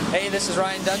Hey, this is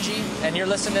Ryan Dungey, and you're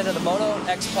listening to the Moto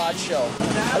X Pod Show.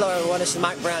 Hello, everyone. This is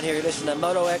Mike Brown here. You're listening to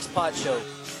Moto X Pod Show.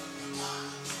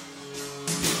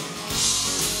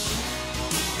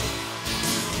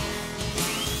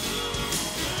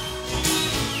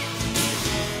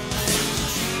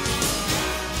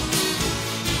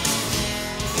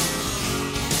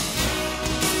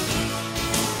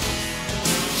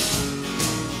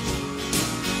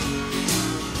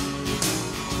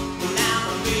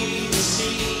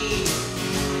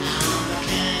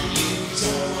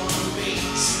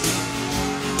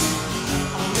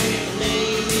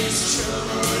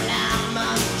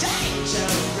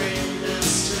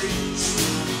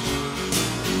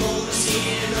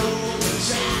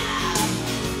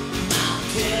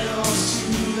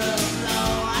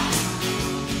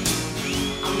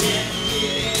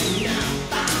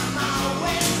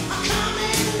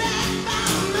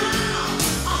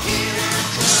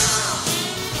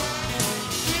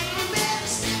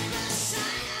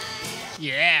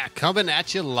 Coming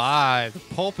at you live,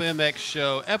 Pulp MX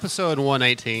Show, episode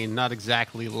 118. Not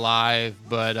exactly live,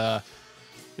 but, I'm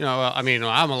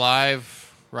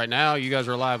alive right now. You guys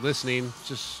are alive listening.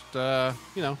 Just, not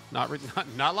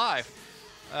live.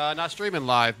 Not streaming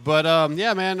live. But,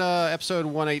 episode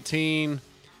 118.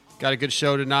 Got a good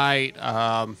show tonight.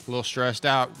 A little stressed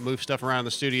out. Moved stuff around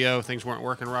the studio. Things weren't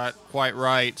working quite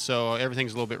right, so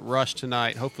everything's a little bit rushed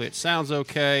tonight. Hopefully it sounds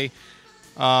okay.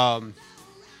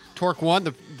 Torque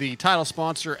One, the title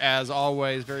sponsor, as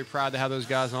always. Very proud to have those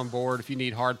guys on board. If you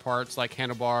need hard parts like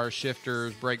handlebars,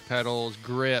 shifters, brake pedals,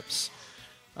 grips,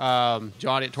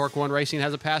 Johnny at Torque One Racing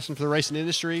has a passion for the racing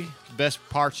industry. Best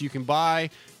parts you can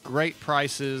buy, great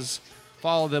prices.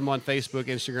 Follow them on Facebook,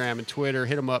 Instagram, and Twitter.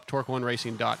 Hit them up,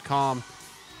 torque1racing.com.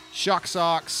 Shock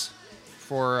Socks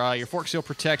for your fork seal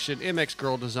protection. MX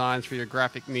Girl Designs for your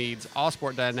graphic needs.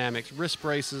 Allsport Dynamics wrist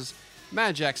braces.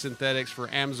 Mad-Jack Synthetics for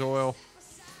AMSOIL.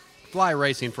 Fly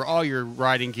Racing for all your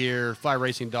riding gear,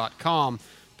 flyracing.com.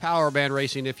 Power Band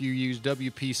Racing if you use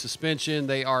WP suspension.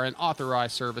 They are an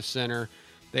authorized service center.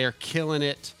 They are killing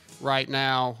it right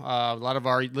now. A lot of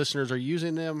our listeners are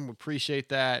using them. We appreciate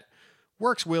that.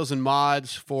 Works Wheels and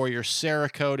Mods for your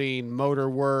Cerakoting motor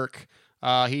work.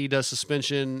 He does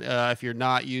suspension. If you're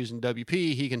not using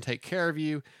WP, he can take care of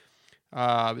you.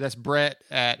 That's Brett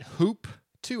at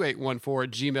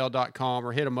hoop2814@gmail.com,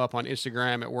 or hit him up on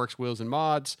Instagram at Works Wheels and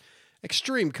Mods.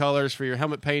 Extreme Colors for your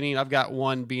helmet painting. I've got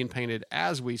one being painted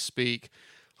as we speak.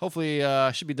 Hopefully,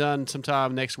 should be done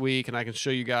sometime next week, and I can show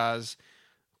you guys.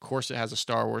 Of course, it has a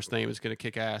Star Wars theme. It's going to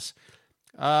kick ass.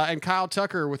 And Kyle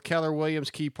Tucker with Keller Williams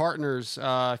Key Partners.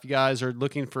 If you guys are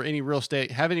looking for any real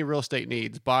estate, have any real estate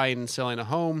needs, buying and selling a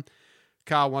home,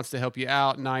 Kyle wants to help you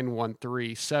out.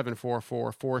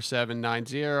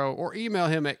 913-744-4790, or email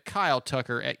him at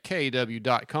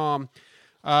kyletucker@kw.com.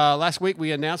 Last week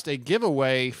we announced a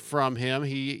giveaway from him.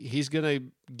 He's going to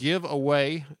give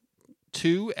away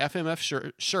 2 FMF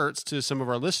shirts to some of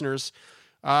our listeners,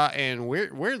 and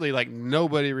weirdly,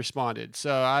 nobody responded.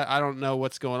 So I don't know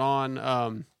what's going on.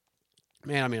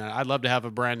 I'd love to have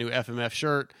a brand new FMF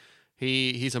shirt.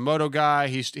 He's a moto guy.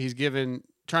 He's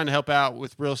trying to help out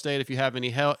with real estate if you have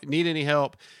any help, need any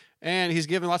help, and he's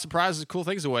giving lots of prizes, cool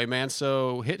things away, man.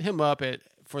 So hit him up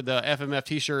for the FMF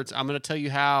t-shirts. I'm going to tell you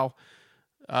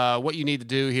what you need to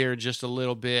do here in just a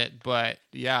little bit. But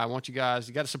yeah, I want you got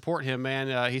to support him,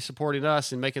 man. He's supporting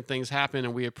us and making things happen,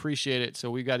 and we appreciate it. So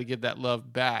we've got to give that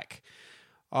love back.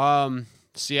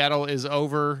 Seattle is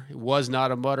over. It was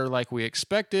not a mutter like we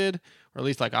expected, or at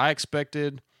least like I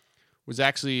expected. It was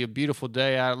actually a beautiful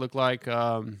day. It looked like,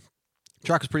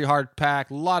 truck was pretty hard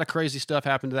packed. A lot of crazy stuff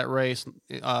happened to that race.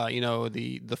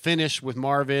 The finish with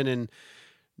Marvin and,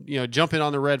 jumping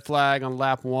on the red flag on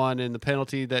lap 1, and the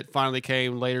penalty that finally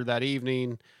came later that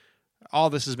evening. All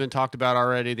this has been talked about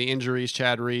already. The injuries,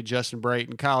 Chad Reed, Justin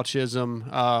Brayton, Kyle Chisholm,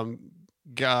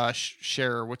 Gage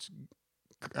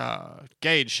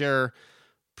Scherer,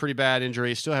 pretty bad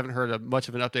injury. Still haven't heard much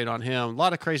of an update on him. A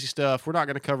lot of crazy stuff. We're not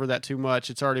going to cover that too much.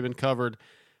 It's already been covered.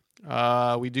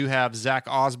 We do have Zach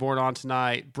Osborne on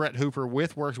tonight, Brett Hooper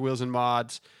with Works Wheels and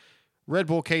Mods, Red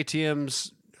Bull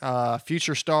KTM's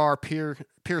future star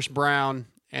Pierce Brown,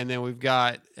 and then we've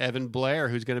got Evan Blair,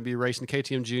 who's going to be racing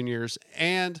KTM Juniors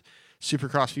and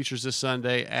Supercross Futures this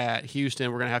Sunday at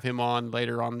Houston. We're going to have him on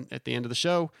later on at the end of the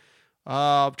show.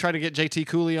 Try to get JT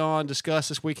Cooley on, discuss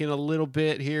this weekend a little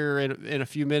bit here in a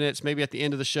few minutes, maybe at the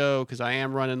end of the show, because I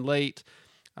am running late.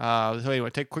 So anyway,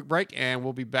 take a quick break, and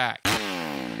we'll be back.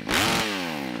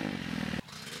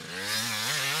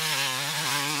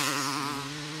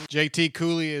 JT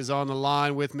Cooley is on the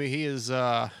line with me. He is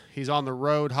he's on the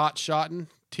road hot shotting,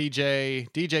 DJ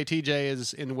TJ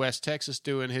is in West Texas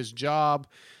doing his job.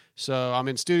 So I'm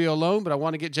in studio alone, but I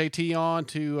want to get JT on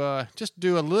to just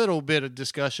do a little bit of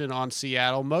discussion on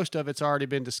Seattle. Most of it's already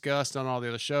been discussed on all the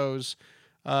other shows.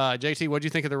 JT, what do you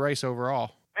think of the race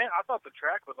overall? Man, I thought the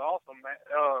track was awesome, man.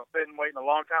 Been waiting a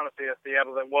long time to see a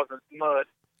Seattle that wasn't mud.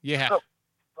 Yeah. So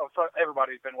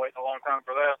everybody's been waiting a long time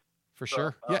for that. For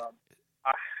sure. Yeah.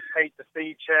 I hate to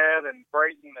see Chad and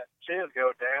Brayton and Chiz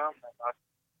go down.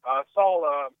 I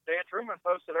saw Dan Truman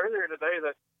posted earlier today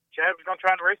that Chad was going to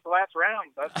try to race the last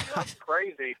round. That's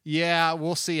crazy. Yeah,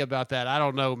 we'll see about that. I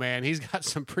don't know, man. He's got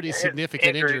some pretty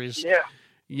significant injuries.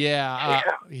 Yeah.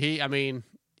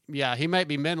 He might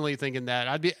be mentally thinking that.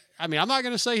 I'm not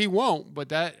going to say he won't, but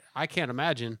that I can't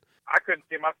imagine. I couldn't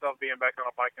see myself being back on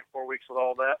a bike in 4 weeks with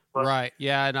all that. But. Right.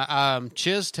 Yeah. And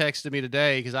Chiz texted me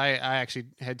today because I actually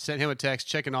had sent him a text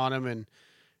checking on him, and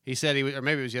he said he was, or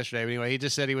maybe it was yesterday. But anyway, he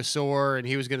just said he was sore and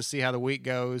he was going to see how the week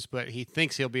goes, but he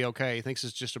thinks he'll be okay. He thinks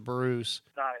it's just a bruise.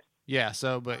 Nice. Yeah.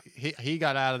 So, but he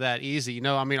got out of that easy.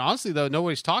 Honestly though,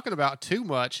 nobody's talking about too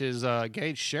much is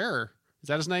Gage Scherer. Is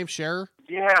that his name, Scherer?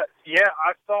 Yeah.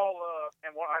 I saw,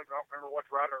 and I don't remember which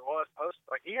rider it was, posted,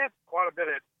 like he had quite a bit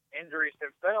of injuries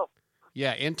himself.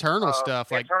 Yeah, internal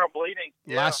stuff like internal bleeding,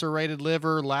 lacerated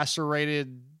liver,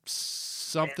 lacerated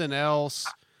something else.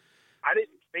 I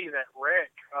didn't see that wreck.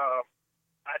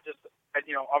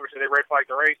 Obviously they red flagged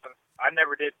the race, and I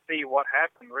never did see what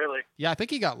happened really. Yeah, I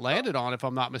think he got landed on, if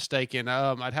I'm not mistaken.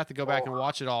 I'd have to go back and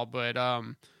watch it all, but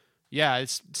yeah,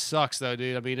 it sucks though,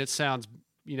 dude. I mean, it sounds,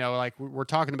 like we're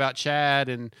talking about Chad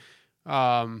and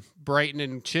Brayton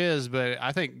and Chiz, but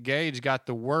I think Gage got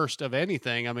the worst of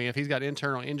anything. I mean, if he's got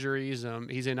internal injuries,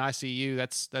 he's in ICU.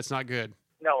 That's not good.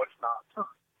 No, it's not.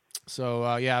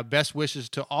 So best wishes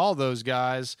to all those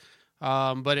guys.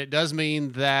 But it does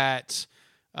mean that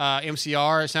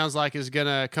MCR, it sounds like, is going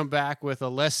to come back with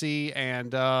Alessi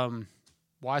and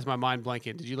why is my mind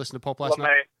blanking? Did you listen to Pulp last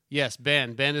night? Yes,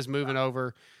 Ben. Ben is moving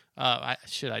over. I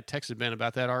texted Ben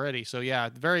about that already. So yeah,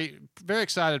 very, very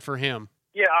excited for him.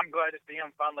 Yeah, I'm glad to see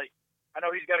him finally. I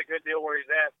know he's got a good deal where he's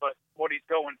at, but what he's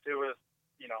going to is,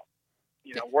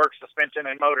 work, suspension,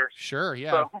 and motors. Sure,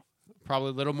 yeah. So, probably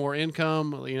a little more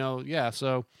income, yeah.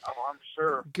 So, I'm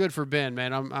sure. Good for Ben,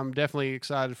 man. I'm definitely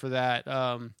excited for that.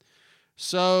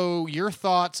 So your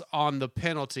thoughts on the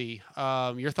penalty?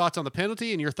 And your thoughts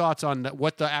on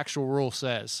what the actual rule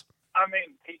says? I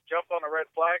mean, he jumped on a red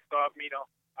flag, so I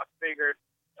figured,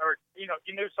 or you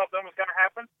knew something was going to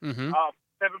happen. Mm-hmm.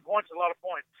 7 points is a lot of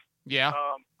points. Yeah.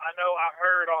 I know I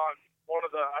heard on one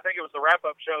of I think it was the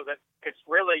wrap-up show that it's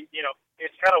really,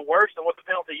 it's kind of worse than what the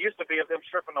penalty used to be of them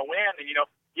stripping the wind and,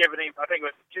 giving him, I think it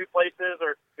was 2 places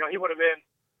or, he would have been,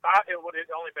 it would have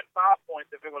only been 5 points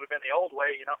if it would have been the old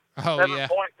way, Oh, 7 yeah.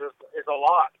 points is a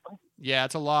lot. Yeah,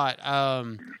 it's a lot.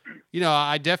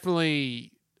 I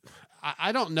definitely,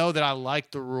 I don't know that I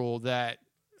like the rule that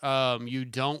you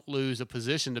don't lose a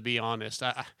position, to be honest.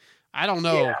 I don't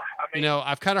know. Yeah,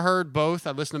 I've kind of heard both.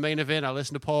 I listen to Main Event. I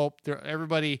listen to Pulp.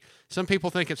 Some people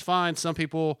think it's fine. Some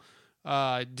people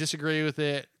disagree with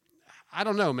it. I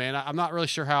don't know, man. I'm not really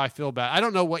sure how I feel about it. I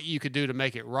don't know what you could do to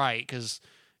make it right because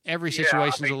every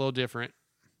situation is a little different.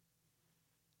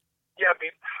 Yeah,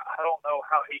 I don't know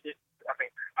how he did.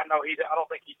 I know he did. I don't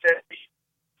think he said.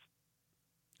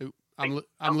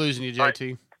 I'm losing you, JT.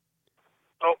 Right.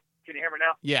 Oh, can you hear me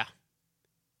now? Yeah.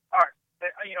 All right.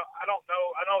 I don't know.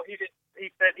 I know he didn't. He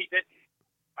said he didn't.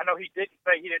 I know he didn't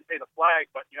say he didn't say the flag,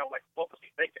 but what was he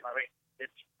thinking?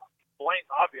 It's blatant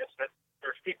obvious that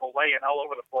there's people laying all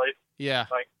over the place. Yeah.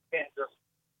 Can't just,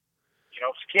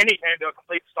 Skinny came to a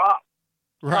complete stop.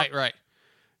 Right.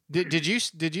 Did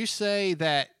you say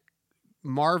that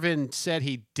Marvin said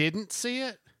he didn't see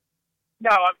it?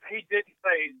 No, he didn't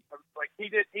say. He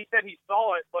did. He said he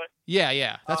saw it, but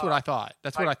yeah. That's what I thought.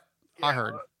 That's what I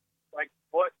heard.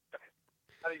 What?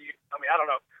 How do you? I don't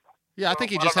know. Yeah, I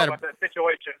think he just had a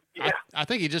situation. Yeah, I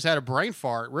think he just had a brain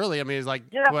fart. Really, it's like,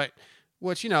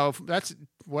 which that's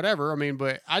whatever.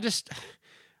 But I just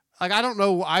I don't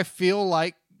know. I feel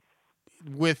like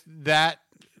with that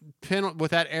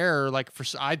error,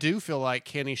 I do feel like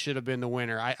Kenny should have been the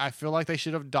winner. I feel like they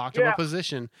should have docked him a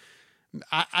position.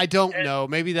 I don't know.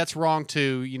 Maybe that's wrong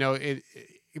too.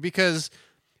 Because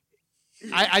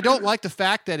I don't like the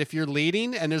fact that if you're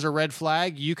leading and there's a red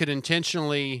flag, you could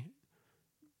intentionally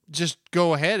just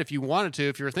go ahead if you wanted to,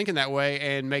 if you were thinking that way,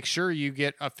 and make sure you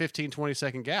get a 15,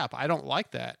 20-second gap. I don't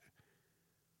like that.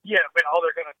 Yeah, but all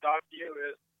they're going to dock you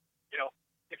is,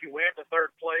 if you win to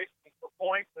third place for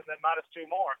points and then -2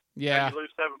 more. Yeah. And you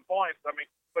lose 7 points. They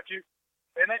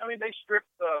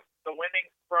stripped the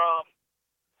winnings from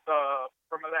the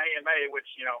AMA, which,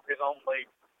 is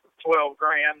only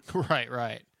 $12,000.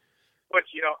 Right. Which,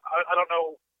 I don't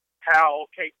know how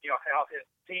how his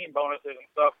team bonuses and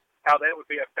stuff, how that would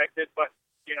be affected, but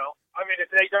if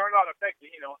they are not affected,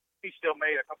 he still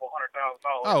made a couple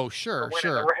 $100,000. Oh, for winning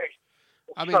sure. the race.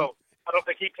 I mean, So I don't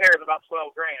think he cares about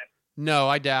 $12,000. no,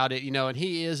 I doubt it. And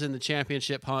he is in the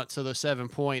championship hunt, so those 7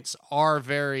 points are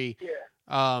very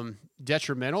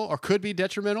detrimental, or could be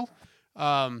detrimental.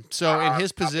 So in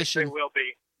his position, I think they will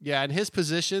be. Yeah, in his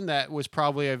position, that was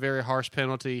probably a very harsh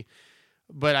penalty.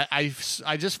 But I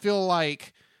just feel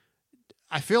like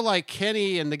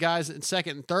Kenny and the guys in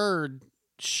second and third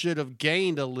should have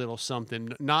gained a little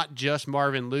something, not just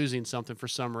Marvin losing something for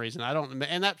some reason. I don't,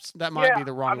 and that might be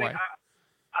the wrong way.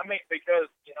 Because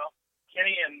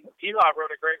Kenny and Eli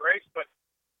rode a great race, but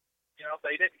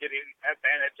they didn't get any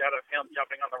advantage out of him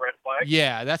jumping on the red flag.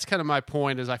 Yeah, that's kind of my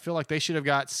point. Is I feel like they should have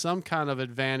got some kind of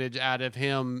advantage out of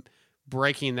him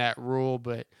breaking that rule,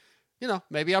 but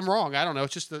maybe I'm wrong. I don't know.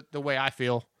 It's just the way I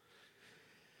feel.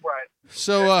 Right.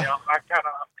 So I'm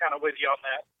kind of with you on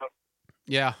that. But,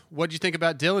 yeah. What did you think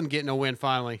about Dylan getting a win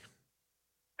finally?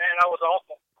 Man, that was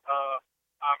awesome.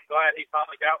 I'm glad he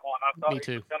finally got one. I thought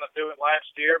he was going to do it last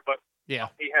year, but he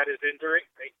had his injury.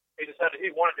 He decided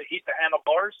he wanted to eat the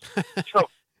handlebars. So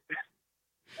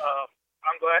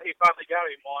I'm glad he finally got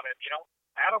him one. And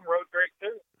Adam rode great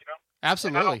too.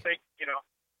 Absolutely. And I don't think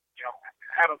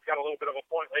Adam's got a little bit of a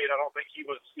point lead. I don't think he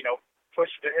was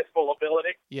pushed to his full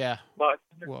ability. Yeah. But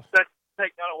that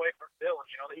take none away from Dylan.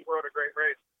 He rode a great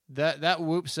race. That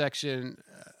whoop section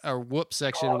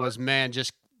was, man,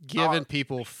 just giving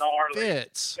people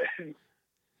fits.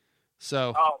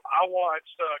 So I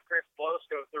watched Chris Blows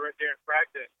go through it during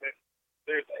practice, and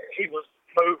he was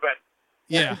moving.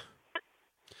 Yeah.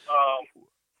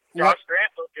 Josh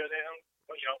Grant looked good in him,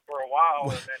 for a while,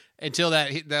 and then until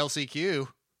the LCQ.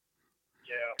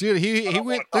 Yeah. Dude, he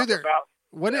went through there.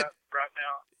 Wasn't it right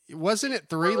now? Wasn't it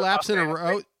 3 laps in a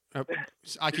row?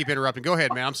 I keep interrupting. Go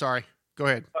ahead, man. I'm sorry. Go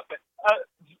ahead.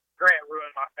 Grant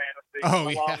ruined my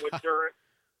fantasy along with Durant.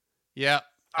 Yeah.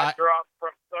 I dropped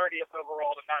from 30th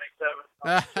overall to 97.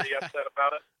 I'm pretty upset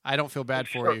about it. I don't feel bad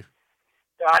for you.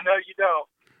 I know you don't.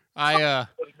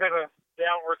 It's been a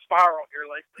downward spiral here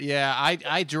lately. Yeah,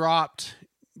 I dropped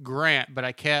Grant, but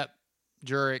I kept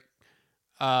Jurek.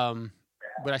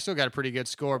 But I still got a pretty good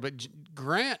score. But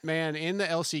Grant, man, in the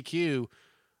LCQ,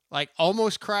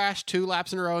 almost crashed 2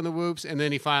 laps in a row in the whoops, and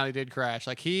then he finally did crash.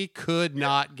 He could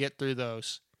not get through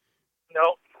those.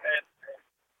 Nope. And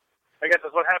I guess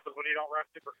that's what happens when you don't run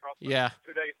Supercross. Yeah.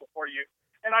 2 days before you.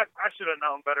 And I should have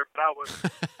known better, but I was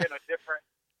in a different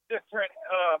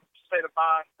state of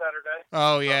mind Saturday.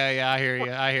 Oh, yeah. I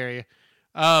hear you.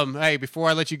 Hey, before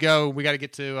I let you go, we got to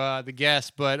get to the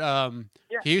guests, but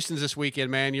Houston's this weekend,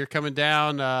 man. You're coming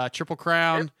down, Triple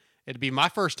Crown. Yep. It'd be my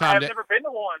first time. I've never been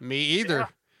to one. Me either. Yeah.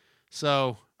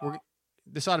 So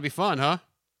this ought to be fun, huh?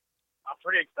 I'm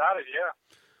pretty excited, yeah.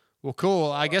 Well,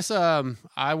 cool. I guess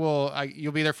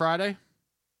you'll be there Friday?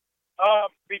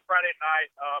 Be Friday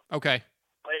night. Okay.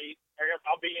 Late.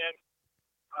 I'll be in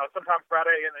sometime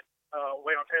Friday, and then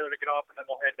wait on Taylor to get off, and then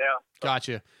we'll head down. So.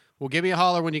 Gotcha. Well, give me a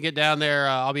holler when you get down there.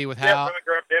 I'll be with Hal. Yeah, we'll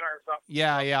grab dinner or something.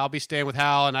 Yeah, I'll be staying with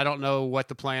Hal, and I don't know what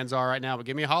the plans are right now, but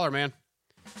give me a holler, man.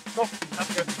 Cool.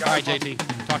 That's good. All right, JT.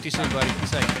 Talk to you soon, buddy. Be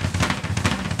safe.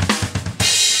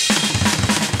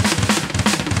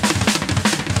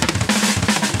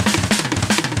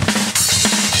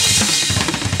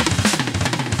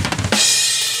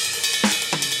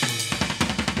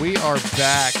 We are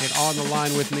back, and on the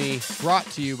line with me, brought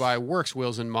to you by Works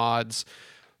Wheels and Mods.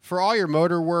 For all your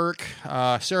motor work,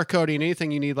 Cerakote, and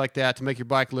anything you need like that to make your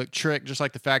bike look trick, just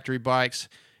like the factory bikes,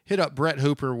 hit up Brett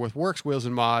Hooper with Works Wheels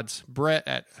and Mods. Brett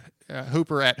at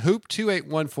Hooper at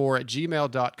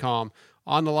hoop2814@gmail.com.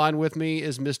 On the line with me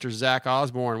is Mr. Zach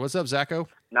Osborne. What's up, Zacho?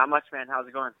 Not much, man. How's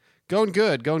it going? Going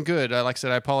good. Like I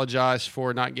said, I apologize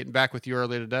for not getting back with you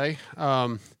earlier today.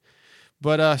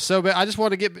 But I just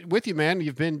want to get with you, man.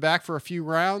 You've been back for a few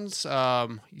rounds.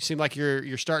 You seem like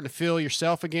you're starting to feel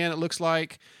yourself again. It looks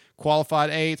like qualified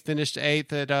 8th, finished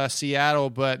 8th at Seattle.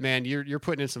 But man, you're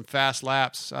putting in some fast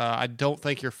laps. I don't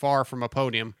think you're far from a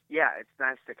podium. Yeah, it's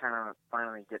nice to kind of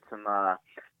finally get some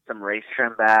race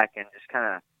trim back and just kind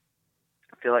of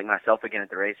feel like myself again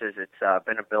at the races. It's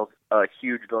been a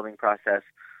huge building process.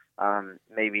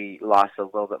 Maybe lost a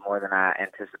little bit more than I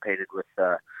anticipated with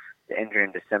the injury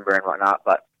in December and whatnot,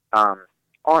 but all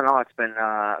in all, it's been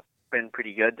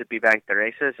pretty good to be back at the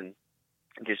races and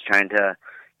just trying to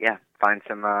find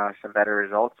some better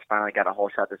results. Finally got a whole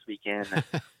shot this weekend,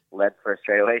 led for a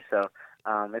straightaway. So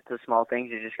it's the small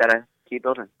things you just gotta keep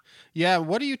building. Yeah,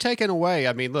 what are you taking away?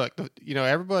 I mean, look,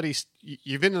 everybody's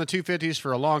you've been in the 250s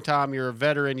for a long time. You're a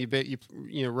veteran.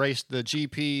 You raced the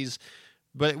GPs,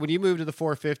 but when you move to the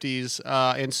 450s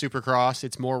in Supercross,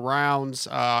 it's more rounds.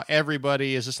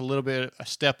 Everybody is just a little bit a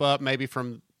step up, maybe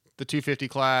from the 250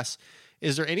 class.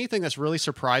 Is there anything that's really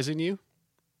surprising you?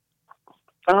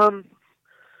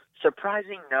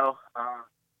 Surprising, no.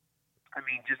 I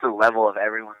mean, just the level of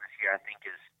everyone this year, I think,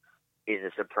 is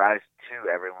a surprise to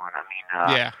everyone. I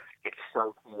mean, Yeah. It's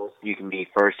so close. You can be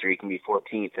first or you can be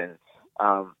 14th, and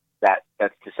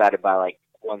that's decided by like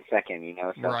 1 second.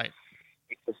 So Right.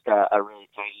 it's just a really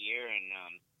tight year,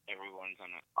 and everyone's on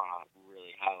a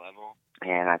really high level.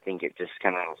 And I think it just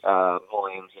kind of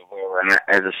volumes of where we're at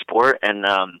as a sport and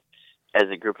as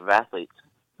a group of athletes.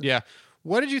 Yeah.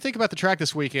 What did you think about the track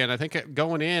this weekend? I think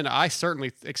going in, I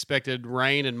certainly expected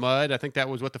rain and mud. I think that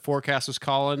was what the forecast was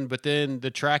calling. But then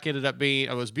the track ended up being,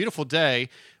 it was a beautiful day,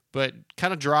 but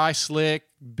kind of dry, slick,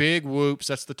 big whoops.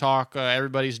 That's the talk.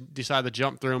 Everybody's decided to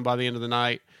jump through them by the end of the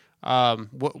night.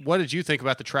 What did you think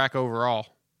about the track overall?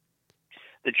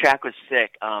 The track was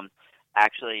sick.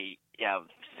 Actually, yeah,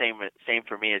 same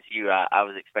for me as you. I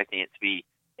was expecting it to be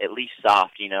at least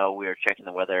soft. We were checking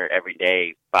the weather every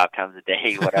day, 5 times a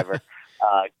day, whatever.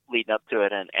 Leading up to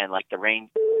it, and like the rain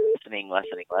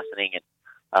lessening, and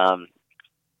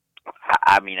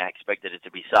I mean, I expected it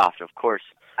to be soft. Of course,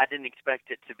 I didn't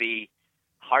expect it to be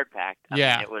hard packed. I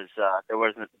mean, it was there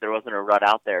wasn't a rut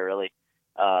out there really.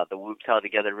 The whoops held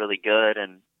together really good,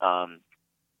 and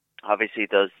obviously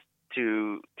those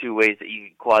two ways that you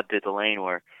quad through the lane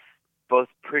were both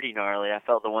pretty gnarly. I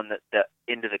felt the one that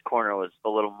into the corner was a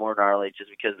little more gnarly just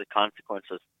because the consequence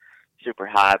was super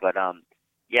high, but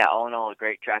yeah, all in all, a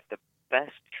great track. The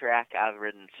best track I've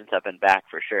ridden since I've been back,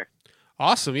 for sure.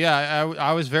 Awesome. Yeah,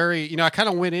 I was very, I kind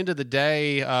of went into the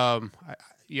day. I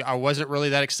wasn't really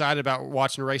that excited about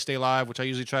watching Race Day Live, which I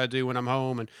usually try to do when I'm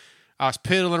home. And I was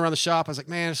piddling around the shop. I was like,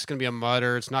 man, it's going to be a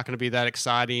mudder. It's not going to be that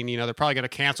exciting. They're probably going to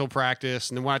cancel practice.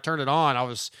 And then when I turned it on, I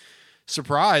was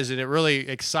surprised, and it really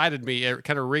excited me. It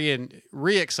kind of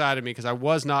re-excited me because I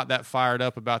was not that fired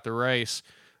up about the race.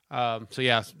 So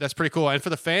yeah, that's pretty cool. And for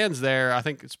the fans there, I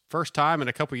think it's first time in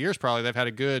a couple of years probably they've had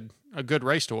a good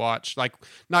race to watch. Like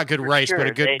not good race, sure. but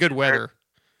a good weather.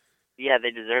 Yeah,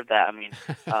 they deserve that. I mean,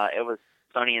 it was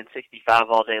sunny and 65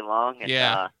 all day long, and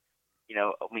yeah.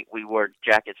 We wore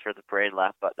jackets for the parade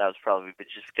lap, but that was probably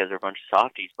just because they're a bunch of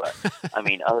softies. But I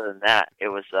mean, other than that, it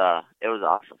was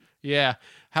awesome. Yeah,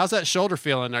 how's that shoulder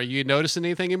feeling? Are you noticing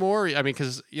anything anymore? I mean,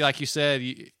 because like you said,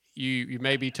 you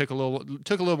maybe took a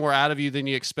little more out of you than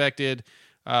you expected.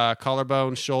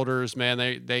 Collarbone, shoulders, man,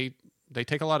 they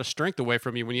take a lot of strength away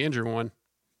from you when you injure one.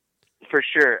 For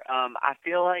sure. I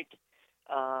feel like,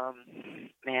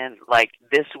 man, like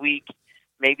this week,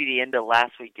 maybe the end of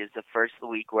last week is the first of the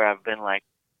week where I've been like,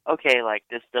 okay, like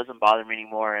this doesn't bother me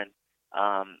anymore, and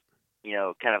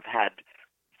kind of had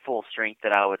full strength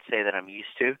that I would say that I'm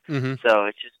used to. Mm-hmm. So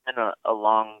it's just been a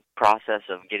long process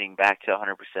of getting back to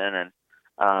 100%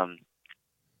 and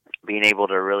being able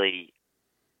to really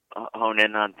hone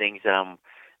in on things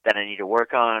that I need to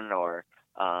work on, or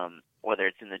whether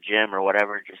it's in the gym or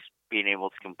whatever, just being able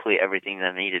to complete everything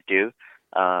that I need to do.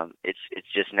 It's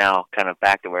just now kind of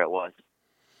back to where it was.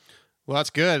 Well,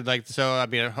 that's good. Like, so, I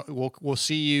mean, we'll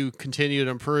see you continue to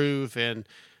improve and,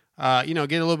 get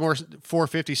a little more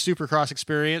 450 Supercross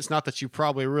experience. Not that you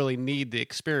probably really need the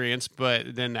experience,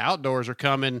 but then the outdoors are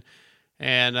coming,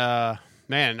 and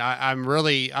man,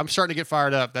 I'm starting to get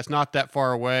fired up. That's not that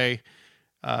far away.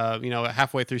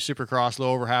 Halfway through Supercross, a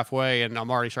little over halfway, and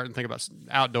I'm already starting to think about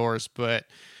outdoors. But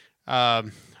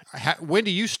when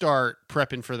do you start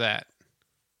prepping for that?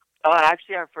 Oh,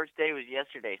 actually, our first day was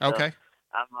yesterday. So okay.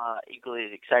 I'm equally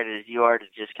as excited as you are to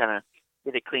just kind of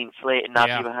get a clean slate and not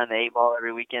be behind the 8 ball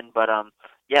every weekend. But that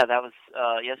was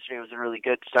yesterday was a really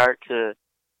good start to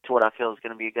what I feel is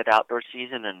going to be a good outdoor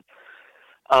season, and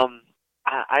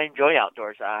I enjoy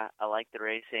outdoors. I like the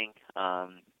racing. I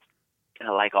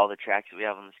like all the tracks that we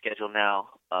have on the schedule now.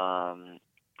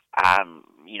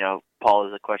 Paul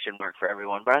is a question mark for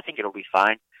everyone, but I think it'll be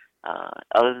fine.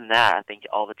 Other than that, I think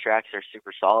all the tracks are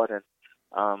super solid, and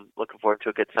looking forward to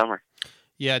a good summer.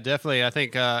 Yeah, definitely. I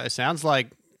think it sounds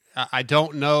like, I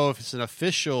don't know if it's an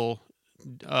official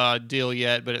deal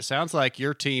yet, but it sounds like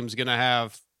your team's going to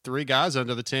have 3 guys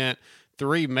under the tent,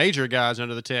 3 major guys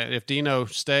under the tent. If Dino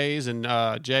stays and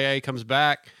J.A. comes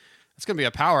back, it's going to be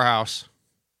a powerhouse.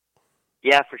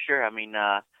 Yeah, for sure. I mean,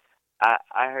 I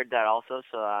heard that also,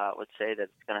 so I would say that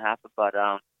it's going to happen. But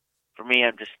for me,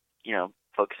 I'm just,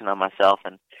 focusing on myself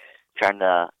and trying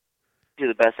to do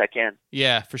the best I can.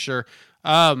 Yeah, for sure.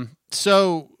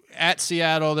 So at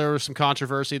Seattle, there was some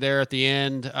controversy there at the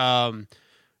end.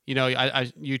 You know,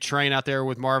 you train out there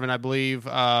with Marvin, I believe.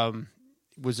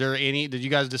 Was there did you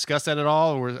guys discuss that at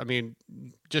all? Or, I mean,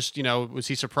 just, you know, was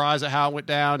he surprised at how it went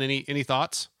down? Any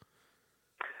thoughts?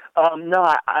 No,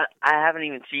 I haven't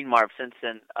even seen Marv since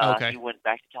then. Okay. He went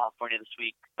back to California this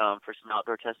week for some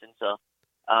outdoor testing. So,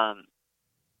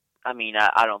 I mean,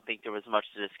 I don't think there was much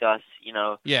to discuss. You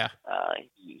know, Yeah.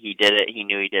 He did it. He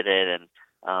knew he did it,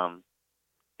 and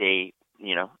they,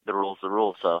 you know, the rules, the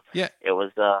rules. So Yeah. it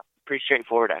was pretty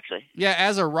straightforward, actually. Yeah,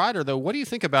 as a rider, though, what do you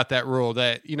think about that rule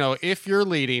that, you know, if you're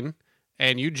leading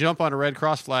and you jump on a Red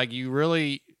Cross flag, you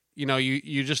really, you know,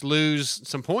 you just lose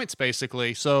some points,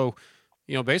 basically. So,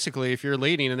 you know, basically, if you're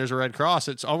leading and there's a Red Cross,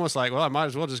 it's almost like, well, I might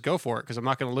as well just go for it because I'm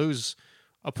not going to lose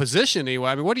a position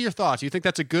anyway. I mean, what are your thoughts? Do you think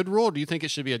that's a good rule? Or do you think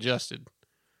it should be adjusted?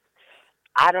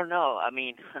 I don't know. I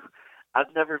mean,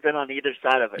 I've never been on either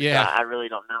side of it. Yeah. So I really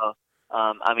don't know.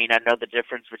 I mean, I know the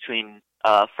difference between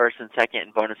first and second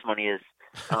and bonus money is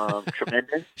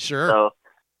tremendous. Sure. So,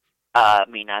 I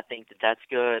mean, I think that that's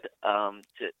good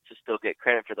to still get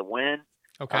credit for the win.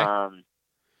 Okay.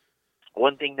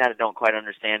 One thing that I don't quite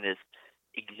understand is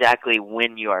exactly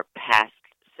when you are past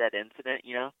said incident,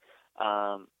 you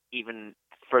know. Even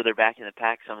further back in the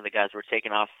pack, some of the guys were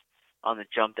taking off on the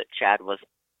jump that Chad was,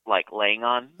 like, laying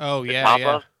on. Oh, the yeah, top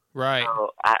yeah. of. Right.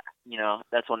 So, you know,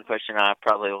 that's one question I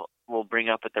probably will bring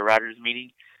up at the riders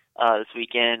meeting this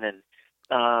weekend. And,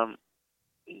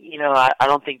 you know, I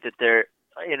don't think that there,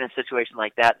 in a situation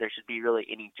like that, there should be really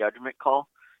any judgment call.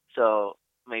 So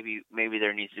maybe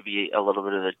there needs to be a little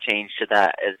bit of a change to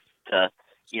that as to,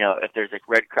 you know, if there's a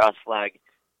Red Cross flag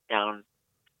down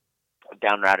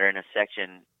rider in a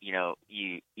section, you know,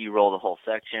 you roll the whole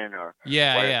section or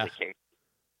Yeah. the case.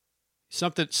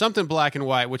 Something black and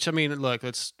white, which, I mean, look,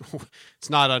 it's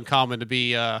not uncommon to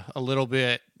be a little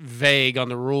bit vague on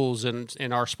the rules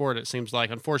in our sport, it seems like.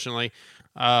 Unfortunately,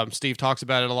 Steve talks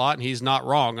about it a lot, and he's not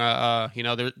wrong. You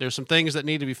know, there's some things that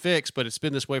need to be fixed, but it's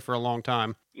been this way for a long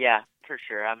time. Yeah, for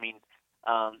sure. I mean,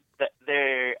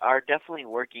 they are definitely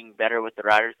working better with the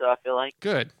riders, though, I feel like.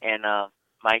 Good. And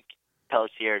Mike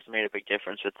Pelletier has made a big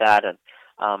difference with that, and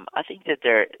I think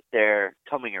that they're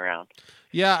coming around.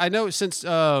 Yeah, I know since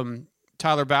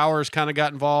Tyler Bowers kind of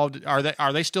got involved,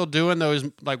 are they still doing those,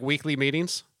 like, weekly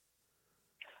meetings?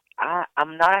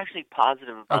 I'm not actually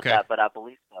positive about that, but I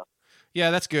believe so.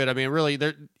 Yeah, that's good. I mean, really,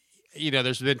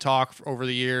 there's been talk over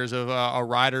the years of a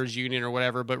riders union or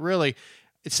whatever, but really,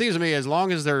 it seems to me as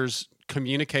long as there's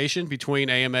communication between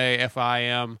AMA,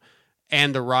 FIM,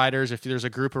 and the riders, if there's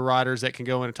a group of riders that can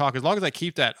go in and talk, as long as they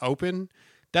keep that open,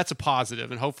 that's a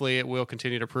positive, and hopefully it will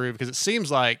continue to improve because it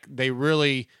seems like they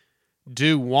really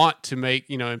do want to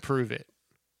improve it.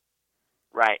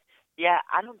 Right. Yeah,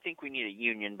 I don't think we need a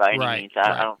union by any means.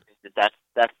 I don't think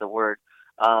that's the word.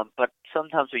 But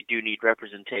sometimes we do need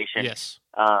representation. Yes.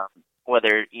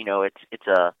 Whether, you know, it's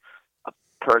a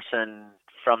person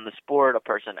from the sport, a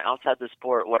person outside the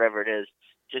sport, whatever it is,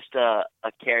 just a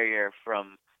carrier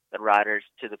from the riders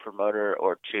to the promoter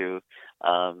or to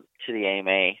the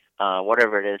AMA,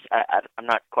 whatever it is. I'm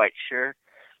not quite sure.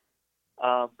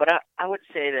 But I would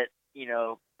say that, you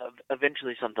know,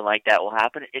 eventually something like that will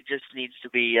happen. It just needs to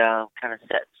be kind of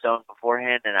set in stone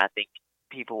beforehand, and I think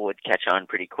people would catch on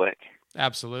pretty quick.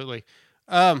 Absolutely.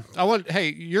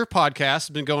 Hey, your podcast has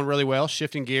been going really well,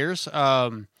 Shifting Gears.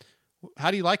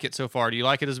 How do you like it so far? Do you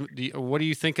like it what do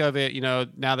you think of it, you know,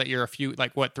 now that you're 3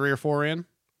 or 4 in?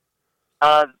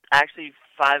 Actually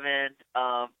 5 in,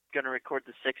 going to record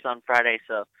the 6th on Friday.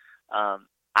 So,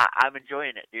 I'm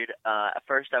enjoying it, dude. At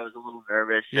first I was a little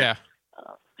nervous. Yeah.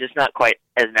 Just not quite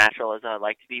as natural as I'd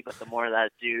like to be, but the more that I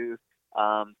do,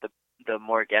 the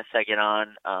more guests I get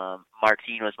on.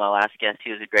 Martin was my last guest. He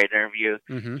was a great interview.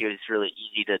 Mm-hmm. He was really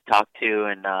easy to talk to,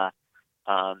 and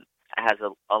has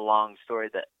a long story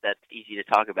that's easy to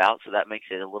talk about, so that makes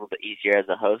it a little bit easier as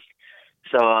a host.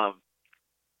 So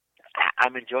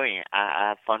I'm enjoying it. I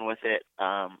have fun with it.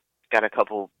 Got a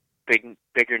couple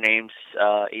bigger names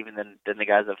even than the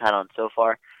guys I've had on so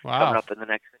far. Wow. Coming up in the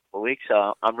next couple of weeks,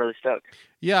 so I'm really stoked.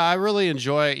 Yeah, I really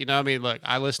enjoy it. You know, I mean, look,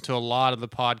 I listen to a lot of the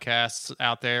podcasts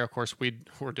out there. Of course,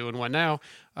 we're doing one now,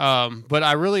 but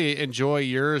I really enjoy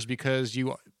yours because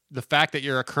the fact that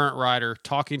you're a current rider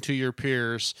talking to your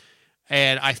peers,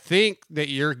 and I think that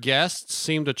your guests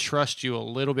seem to trust you a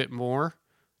little bit more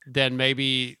than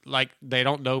maybe, like, they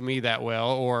don't know me that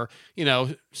well, or, you know,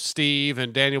 Steve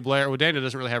and Daniel Blair. Well, Daniel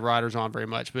doesn't really have riders on very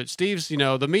much, but Steve's, you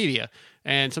know, the media,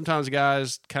 and sometimes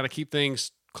guys kind of keep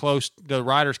things close. The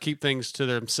riders keep things to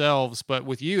themselves, but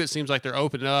with you, it seems like they're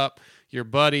opening up. Your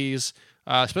buddies,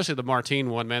 especially the Martin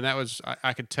one, man, that was,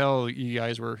 I could tell you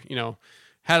guys were, you know,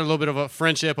 had a little bit of a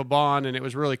friendship, a bond, and it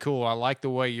was really cool. I like the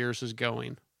way yours is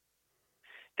going.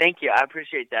 Thank you. I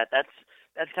appreciate that. That's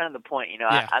kind of the point.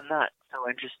 Yeah. I'm not so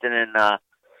interested in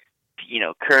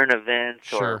current events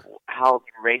Sure. or how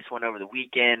the race went over the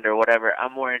weekend or whatever.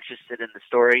 I'm more interested in the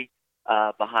story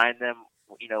behind them.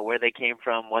 Where they came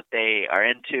from, what they are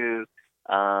into.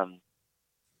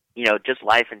 Just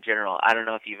life in general. I don't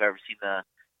know if you've ever seen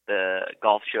the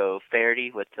golf show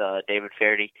Faherty with David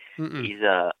Faherty. Mm-mm. He's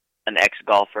an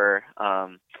ex-golfer,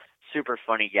 super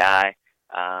funny guy,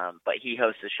 but he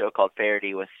hosts a show called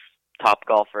Faherty with top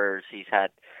golfers. He's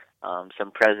had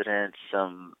some presidents,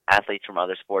 some athletes from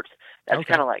other sports. That's Okay.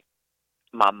 kind of like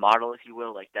my model, if you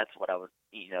will. Like that's what I would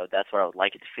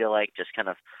like it to feel like. Just kind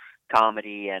of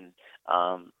comedy and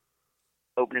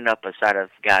opening up a side of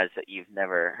guys that you've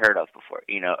never heard of before,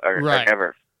 or Right.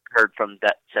 never heard from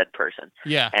that said person.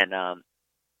 Yeah. And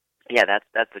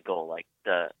that's the goal. Like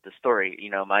the story,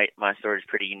 my story is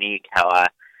pretty unique. How I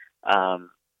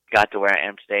got to where I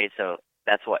am today. So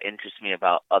that's what interests me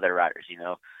about other riders,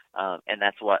 and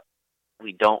that's what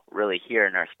we don't really hear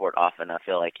in our sport often. I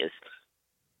feel like is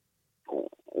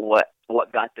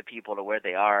what got the people to where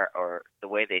they are, or the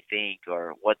way they think,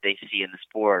 or what they see in the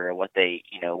sport, or what they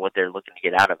what they're looking to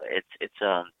get out of it. It's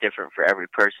different for every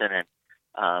person, and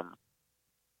I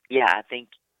think,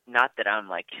 not that I'm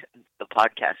like the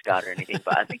podcast god or anything,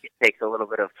 but I think it takes a little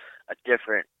bit of a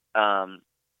different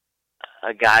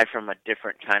a guy from a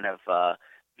different kind of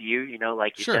view,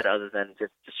 like you Sure. said, other than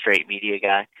just a straight media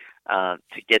guy,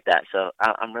 to get that. So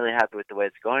I'm really happy with the way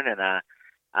it's going, and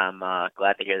I'm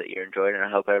glad to hear that you're enjoying it, and I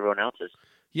hope everyone else is.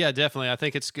 Yeah, definitely. I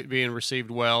think it's being received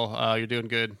well. You're doing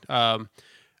good.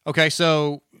 Okay,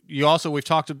 so we've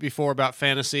talked before about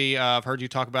fantasy. I've heard you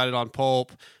talk about it on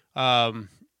Pulp. What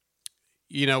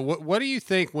do you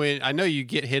think when, I know you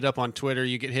get hit up on Twitter,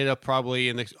 you get hit up probably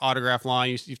in the autograph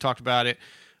line, you've talked about it.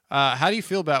 How do you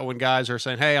feel about when guys are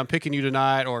saying, hey, I'm picking you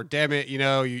tonight, or damn it,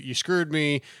 you screwed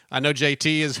me? I know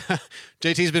JT's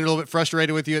been a little bit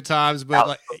frustrated with you at times, but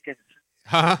Outspoken.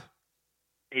 huh?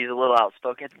 He's a little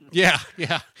outspoken. Yeah.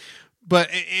 But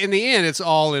in the end, it's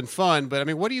all in fun. But I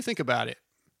mean, what do you think about it?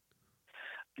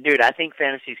 Dude, I think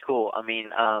fantasy's cool. I mean,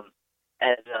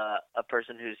 as a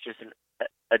person who's just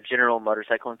a general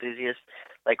motorcycle enthusiast,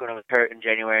 like when I was hurt in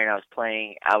January and I was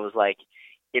playing, I was like,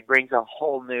 it brings a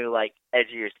whole new like edge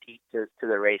of your seat to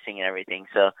the racing and everything.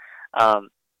 So,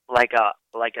 like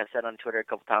I said on Twitter a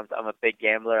couple times, I'm a big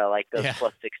gambler. I like those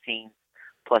plus 16s,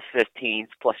 plus 15s,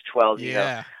 plus 12s.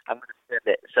 Yeah. I'm going to spend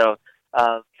it. So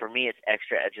for me, it's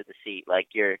extra edge of the seat. Like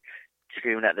you're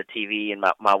screaming at the TV, and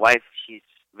my wife, she's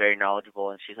very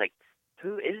knowledgeable, and she's like,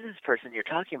 "Who is this person you're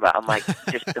talking about?" I'm like,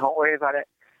 "Just don't worry about it.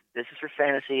 This is for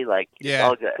fantasy. Like it's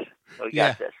all good. We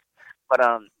got this." But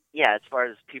as far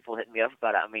as people hitting me up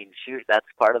about it, I mean, shoot, that's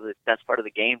part of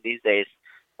the game these days.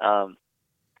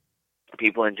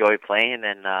 People enjoy playing,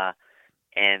 and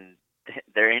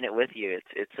they're in it with you.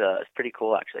 It's pretty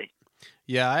cool, actually.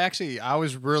 Yeah, I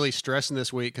was really stressing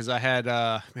this week because I had,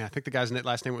 I think the guy's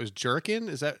last name was Jerkin.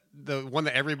 Is that the one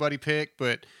that everybody picked?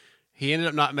 But he ended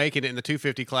up not making it in the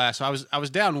 250 class. So I was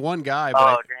down one guy,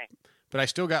 but I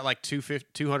still got like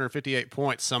 258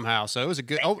 points somehow. So it was a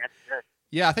good. Dang, that's good.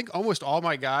 Yeah, I think almost all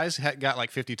my guys got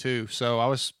like 52. So I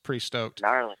was pretty stoked.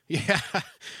 Gnarly. Yeah,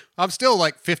 I'm still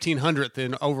like 1500th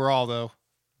in overall though.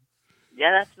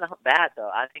 Yeah, that's not bad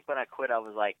though. I think when I quit, I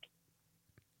was like,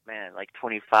 like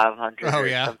 2,500 or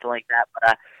something like that.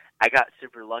 But I got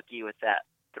super lucky with that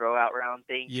throwout round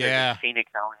thing. Yeah. In Phoenix,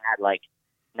 I only had like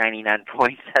 99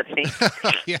 points, I think.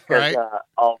 Yeah, because right.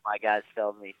 all my guys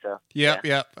failed me. So Yep.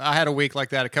 I had a week like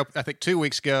that I think 2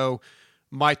 weeks ago.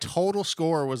 My total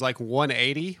score was like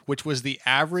 180, which was the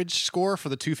average score for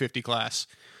the 250 class.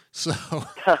 So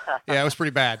yeah, it was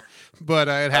pretty bad, but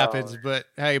it happens. But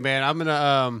hey, man, I'm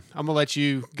gonna let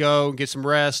you go and get some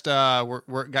rest.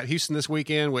 We're got Houston this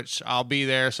weekend, which I'll be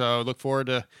there. So look forward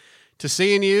to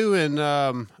seeing you. And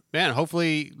man,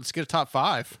 hopefully let's get a top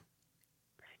 5.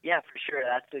 Yeah, for sure.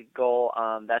 That's the goal.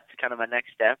 That's kind of my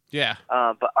next step. Yeah.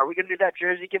 But are we gonna do that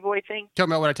jersey giveaway thing? Tell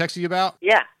me about what I texted you about.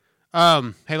 Yeah.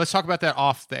 Hey, let's talk about that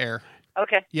off the air.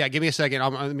 Okay. Yeah, give me a second.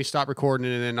 Let me stop recording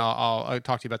and then I'll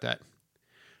talk to you about that.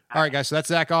 All right, guys, so that's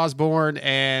Zach Osborne,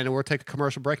 and we'll take a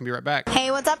commercial break and be right back.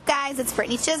 Hey, what's up, guys? It's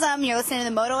Brittany Chisholm. You're listening to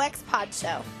the Moto X Pod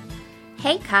Show.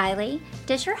 Hey, Kylie,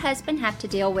 does your husband have to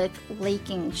deal with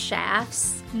leaking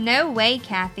shafts? No way,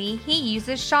 Kathy. He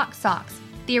uses Shock Socks,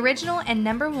 the original and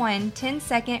 #1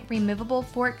 10-second removable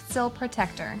fork seal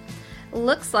protector.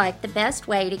 Looks like the best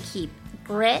way to keep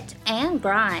grit and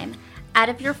grime out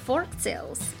of your fork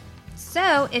seals.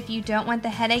 So, if you don't want the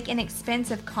headache and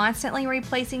expense of constantly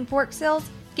replacing fork seals,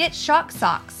 get Shock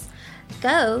Socks.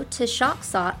 Go to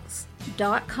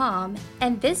shocksocks.com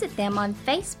and visit them on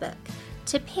Facebook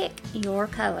to pick your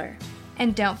color.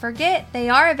 And don't forget, they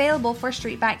are available for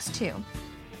street bikes too.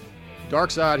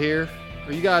 Dark Side here.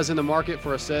 Are you guys in the market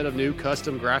for a set of new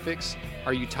custom graphics?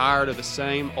 Are you tired of the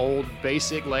same old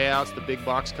basic layouts the big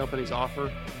box companies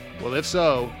offer? Well, if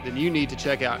so, then you need to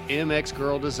check out MX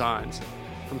Girl Designs.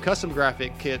 From custom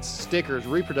graphic kits, stickers,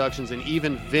 reproductions, and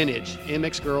even vintage,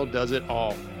 MX Girl does it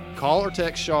all. Call or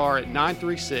text Shar at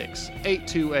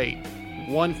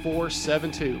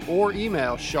 936-828-1472 or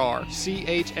email Shar,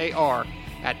 C-H-A-R,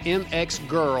 at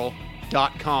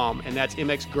mxgirl.com, and that's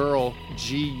MXGirl,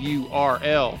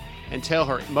 G-U-R-L, and tell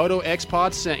her Moto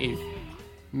X-Pod sent you.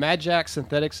 Mad Jack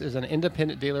Synthetics is an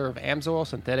independent dealer of AMSOIL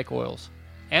synthetic oils.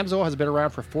 AMSOIL has been around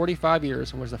for 45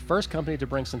 years and was the first company to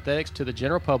bring synthetics to the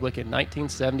general public in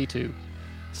 1972.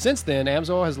 Since then,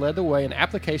 AMSOIL has led the way in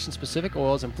application-specific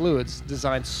oils and fluids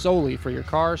designed solely for your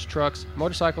cars, trucks,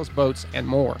 motorcycles, boats, and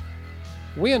more.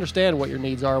 We understand what your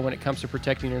needs are when it comes to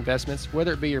protecting your investments,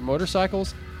 whether it be your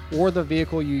motorcycles or the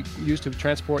vehicle you use to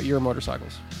transport your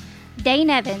motorcycles. Dane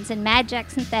Evans and Mad Jack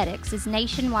Synthetics is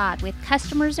nationwide with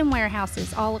customers and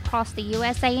warehouses all across the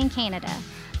USA and Canada.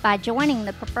 By joining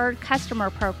the Preferred Customer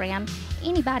Program,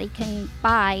 anybody can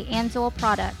buy AMSOIL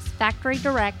products factory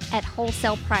direct at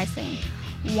wholesale pricing.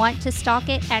 Want to stock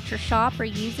it at your shop or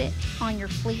use it on your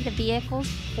fleet of vehicles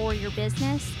for your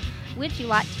business? Would you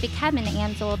like to become an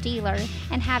AMSOIL dealer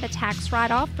and have a tax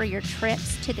write-off for your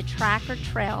trips to the track or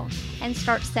trail and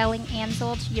start selling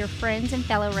AMSOIL to your friends and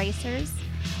fellow racers?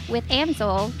 With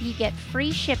AMSOIL, you get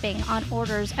free shipping on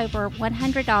orders over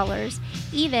 $100,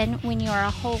 even when you are a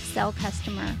wholesale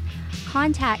customer.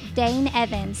 Contact Dane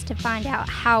Evans to find out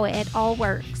how it all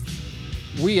works.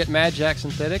 We at Mad Jack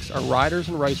Synthetics are riders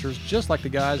and racers just like the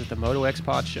guys at the Moto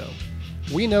X-Pod show.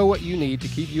 We know what you need to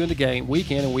keep you in the game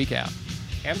week in and week out.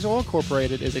 AMSOIL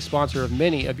Incorporated is a sponsor of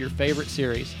many of your favorite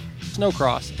series: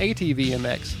 Snowcross, ATV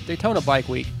MX, Daytona Bike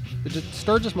Week, the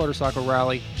Sturgis Motorcycle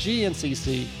Rally,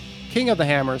 GNCC, King of the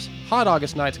Hammers, Hot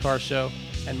August Nights Car Show,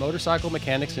 and Motorcycle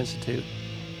Mechanics Institute.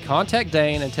 Contact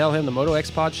Dane and tell him the Moto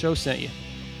X-Pod show sent you.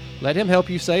 Let him help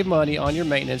you save money on your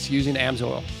maintenance using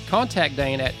AMSOIL. Contact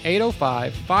Dane at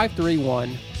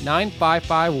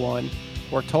 805-531-9551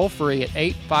 or toll free at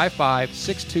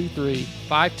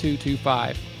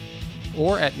 855-623-5225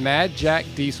 or at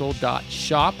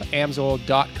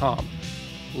madjackdiesel.shopamsoil.com.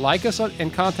 Like us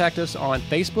and contact us on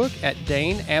Facebook at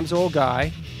Dane AMSOIL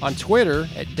Guy, on Twitter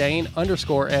at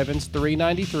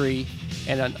Dane_Evans393,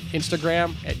 and on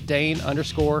Instagram at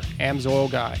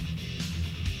Dane_AMSOIL Guy.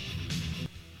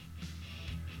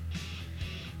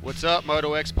 What's up,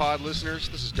 Moto X-Pod listeners?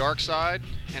 This is Dark Side,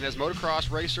 and as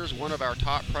motocross racers, one of our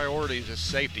top priorities is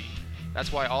safety.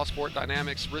 That's why All Sport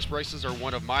Dynamics wrist braces are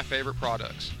one of my favorite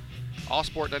products. All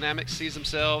Sport Dynamics sees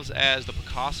themselves as the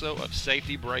Picasso of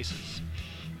safety braces.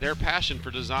 Their passion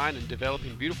for design and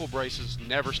developing beautiful braces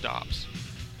never stops.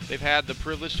 They've had the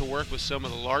privilege to work with some of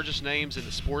the largest names in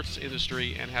the sports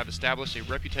industry and have established a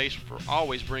reputation for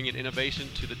always bringing innovation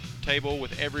to the table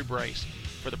with every brace.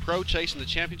 For the pro chasing the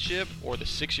championship or the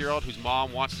 6-year-old whose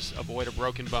mom wants to avoid a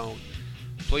broken bone,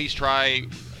 please try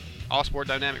All Sport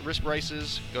Dynamic wrist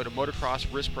braces. Go to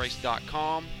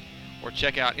motocrosswristbrace.com or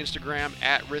check out Instagram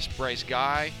at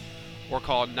wristbraceguy or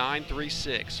call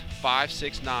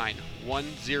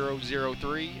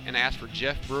 936-569-1003 and ask for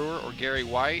Jeff Brewer or Gary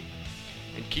White.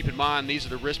 And keep in mind, these are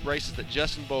the wrist braces that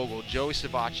Justin Bogle, Joey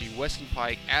Savacci, Weston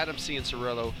Pike, Adam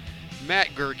Cianciarulo, Matt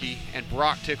Gerke, and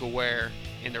Brock Tickle wear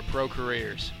in their pro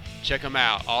careers. Check them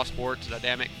out, All Sports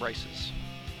Dynamic Braces.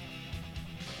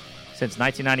 Since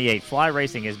 1998, Fly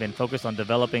Racing has been focused on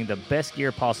developing the best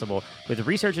gear possible. With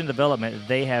research and development,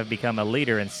 they have become a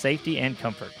leader in safety and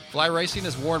comfort. Fly Racing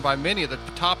is worn by many of the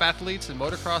top athletes in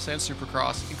motocross and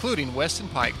supercross, including Weston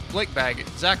Pike, Blake Baggett,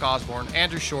 Zach Osborne,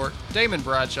 Andrew Short, Damon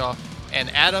Bradshaw,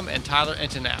 and Adam and Tyler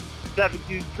Entenap.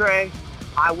 72 Trey,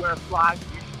 I wear Fly,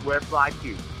 you should wear Fly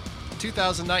too. The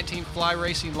 2019 Fly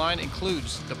Racing line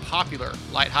includes the popular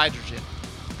Light Hydrogen,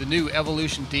 the new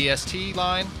Evolution DST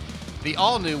line, the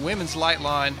all-new Women's Light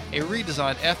line, a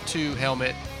redesigned F2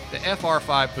 helmet, the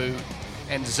FR5 boot,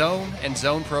 and Zone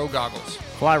Pro goggles.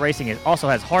 Fly Racing also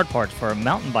has hard parts for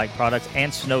mountain bike products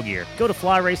and snow gear. Go to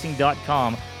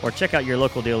flyracing.com or check out your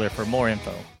local dealer for more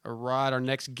info. All right, our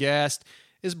next guest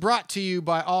is brought to you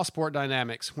by All Sport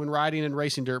Dynamics. When riding and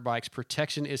racing dirt bikes,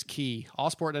 protection is key. All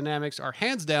Sport Dynamics are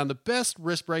hands down the best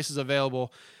wrist braces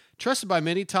available, trusted by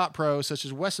many top pros such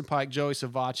as Weston Pike, Joey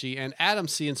Savacci, and Adam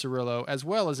Cianciarulo, as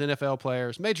well as NFL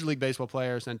players, Major League Baseball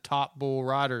players, and top bull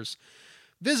riders.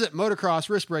 Visit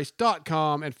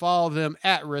motocrosswristbrace.com and follow them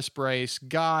at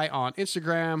wristbraceguy on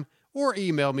Instagram or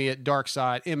email me at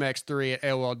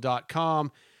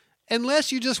darksidemx3@aol.com.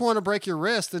 Unless you just want to break your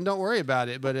wrist, then don't worry about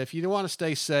it. But if you want to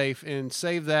stay safe and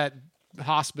save that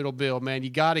hospital bill, man, you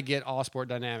got to get All Sport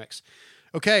Dynamics.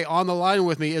 Okay, on the line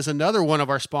with me is another one of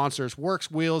our sponsors, Works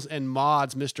Wheels and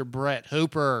Mods, Mr. Brett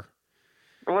Hooper.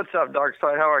 What's up,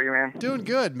 Darkside? How are you, man? Doing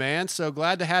good, man. So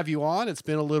glad to have you on. It's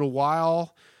been a little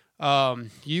while.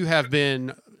 You have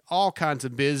been all kinds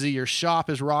of busy. Your shop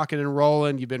is rocking and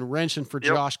rolling. You've been wrenching for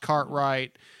Josh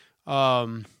Cartwright.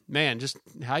 Man, just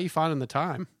how you finding the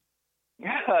time?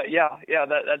 Yeah.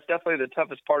 That's definitely the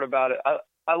toughest part about it.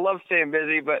 I love staying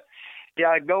busy, but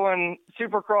yeah, going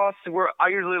Supercross, I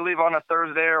usually leave on a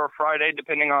Thursday or Friday,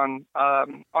 depending on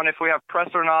if we have press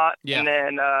or not,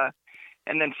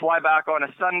 and then fly back on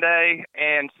a Sunday.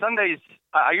 And Sundays,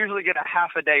 I usually get a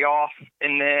half a day off,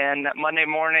 and then Monday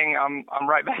morning, I'm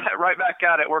right back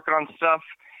at it, working on stuff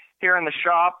here in the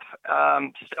shop.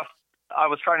 Stuff I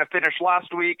was trying to finish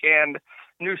last week, and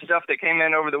new stuff that came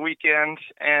in over the weekend,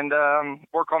 and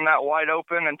work on that wide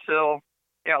open until,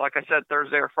 like I said,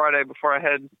 Thursday or Friday before I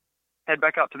head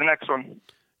back out to the next one.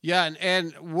 Yeah,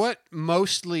 and what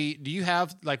mostly do you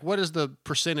have, like, what is the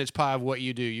percentage pie of what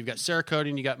you do? You've got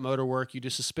Cerakoting, you got motor work, you do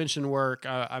suspension work.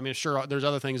 I mean, sure, there's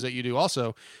other things that you do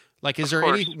also. Like, is there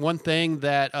any one thing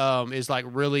that is, like,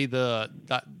 really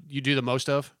that you do the most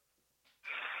of?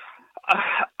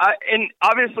 And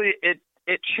obviously it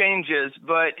changes,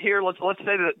 but here, let's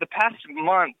say that the past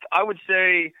month, I would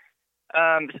say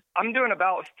I'm doing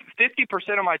about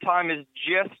 50% of my time is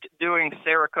just doing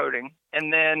Cerakoting,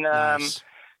 and then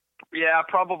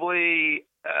probably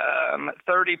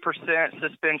 30%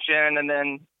 suspension, and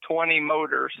then 20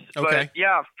 motors. Okay.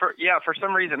 But for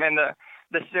some reason, man, the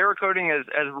Cerakoting has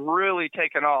really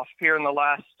taken off here in the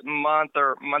last month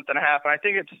or month and a half, and I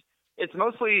think it's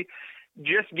mostly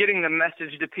just getting the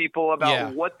message to people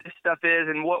about what this stuff is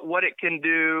and what it can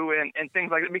do and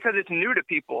things like that, because it's new to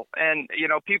people, and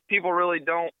people really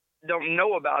don't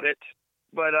know about it.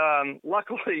 But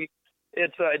luckily,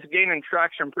 it's gaining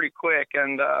traction pretty quick,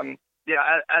 and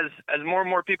as more and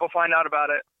more people find out about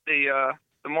it, the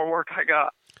more work I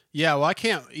got. Yeah, well, I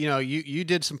can't. You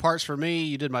did some parts for me.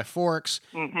 You did my forks.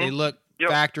 Mm-hmm. They look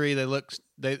factory. They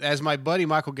as my buddy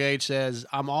Michael Gage says,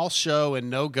 I'm all show and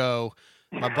no go.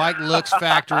 My bike looks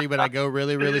factory, but I go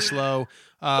really, really slow.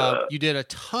 You did a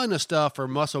ton of stuff for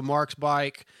Muscle Mark's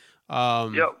bike.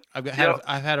 I've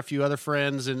had a few other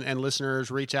friends and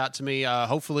listeners reach out to me.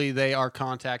 Hopefully they are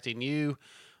contacting you.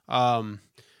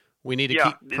 We need to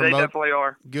keep they definitely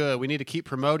are. Good. We need to keep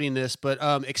promoting this, but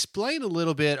explain a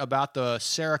little bit about the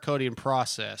Cerakoting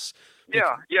process.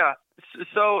 Yeah.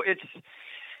 So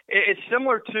it's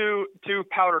similar to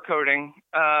powder coating,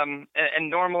 and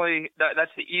normally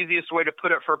that's the easiest way to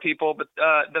put it for people. But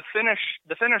the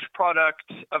finished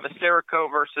product of a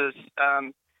Cerakote versus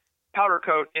powder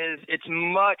coat it's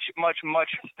much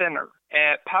thinner.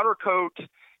 And powder coat,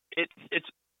 it's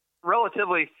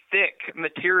relatively thick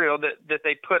material that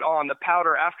they put on the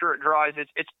powder after it dries.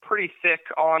 It's pretty thick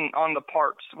on the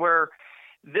parts, where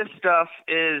this stuff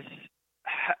is.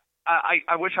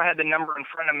 I wish I had the number in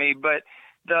front of me, but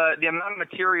the amount of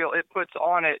material it puts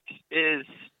on it is,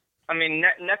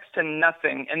 next to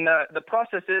nothing. And the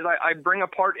process is I bring a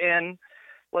part in.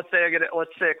 Let's say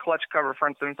a clutch cover, for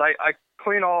instance. I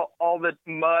clean all the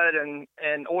mud and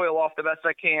oil off the best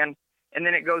I can, and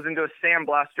then it goes into a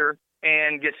sandblaster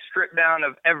and gets stripped down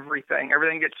of everything.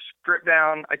 Everything gets stripped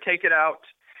down. I take it out,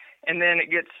 and then it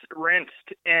gets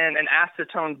rinsed in an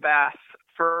acetone bath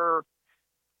for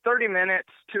 30 minutes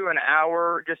to an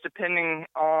hour, just depending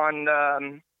on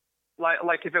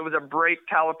like if it was a brake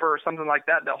caliper or something like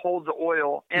that holds the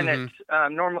oil in it.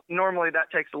 Normally that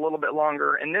takes a little bit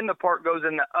longer, and then the part goes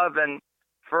in the oven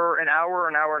for an hour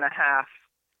and a half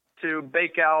to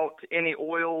bake out any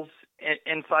oils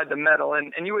inside the metal.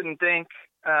 And you wouldn't think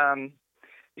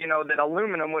that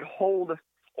aluminum would hold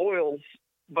oils,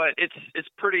 but it's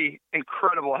pretty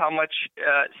incredible how much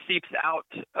seeps out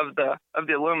of the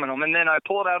aluminum. And then I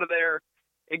pull it out of there.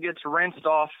 It gets rinsed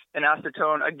off in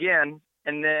acetone again,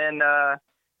 and then I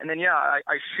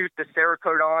shoot the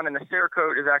Cerakote on. And the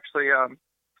Cerakote is actually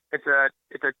it's a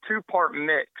 2-part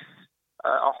mix,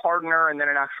 a hardener and then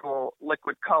an actual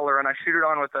liquid color. And I shoot it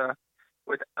on with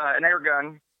an air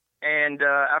gun. And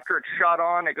after it's shot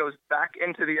on, it goes back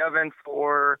into the oven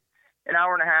for an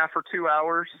hour and a half or 2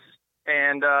 hours.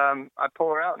 And I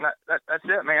pull her out, and that's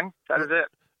it, man. That is it.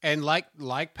 And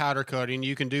like powder coating,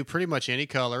 you can do pretty much any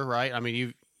color, right? I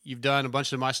mean, you've done a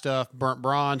bunch of my stuff, burnt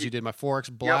bronze. You did my forks,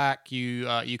 black.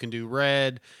 Yep. You can do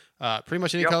red. Pretty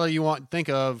much any color you want. Think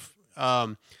of.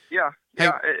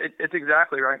 It's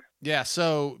exactly right. Yeah.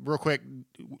 So real quick,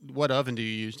 what oven do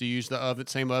you use? Do you use the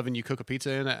same oven you cook a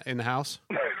pizza in the house?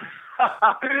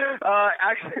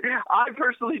 Actually, I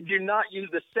personally do not use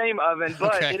the same oven,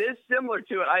 but Okay. it is similar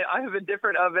to it. I have a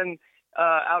different oven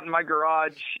out in my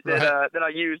garage that I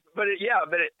use, but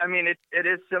it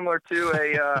is similar to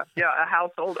a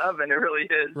household oven. It really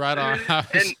is. Right on.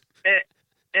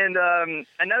 And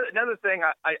another thing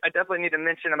I definitely need to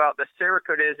mention about the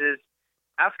Cerakote is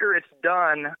after it's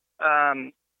done,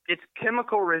 it's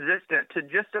chemical resistant to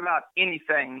just about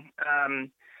anything.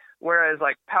 Whereas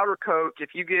like powder coat,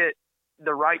 if you get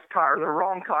the right kind or the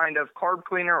wrong kind of carb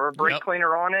cleaner or brake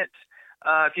cleaner on it,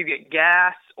 if you get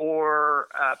gas or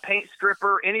paint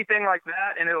stripper, anything like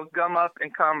that, and it'll gum up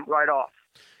and come right off.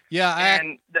 Yeah.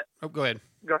 Go Go ahead.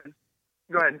 ahead.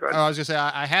 Go ahead. Oh, I was gonna say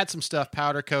I had some stuff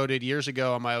powder coated years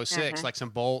ago on my 06, Mhm. like some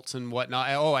bolts and whatnot.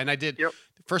 Oh, and I did. Yep.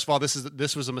 First of all,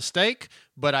 this was a mistake,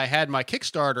 but I had my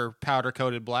Kickstarter powder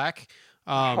coated black,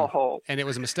 and it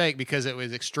was a mistake because it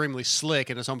was extremely slick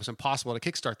and it's almost impossible to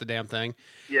kickstart the damn thing.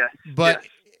 Yes. But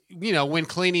when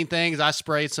cleaning things, I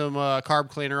sprayed some carb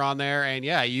cleaner on there, and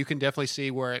you can definitely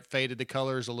see where it faded the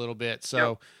colors a little bit.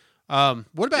 So,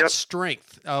 what about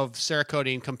strength of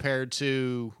Cerakoting compared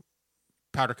to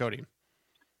powder coating?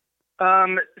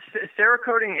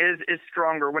 Cerakoting is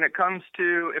stronger when it comes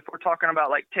to, if we're talking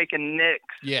about like taking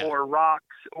nicks or rocks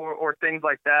or things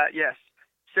like that. Yes,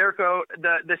 Cerakote.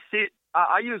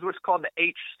 I use what's called the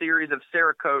H series of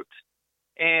Cerakote,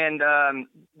 and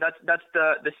that's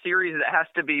the series that has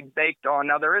to be baked on.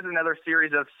 Now there is another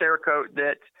series of Cerakote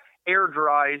that air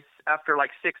dries after like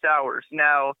 6 hours.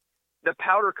 Now the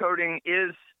powder coating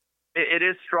is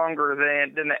stronger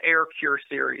than the Air Cure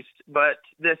series, but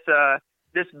this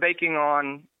baking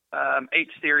on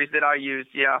H series that I use,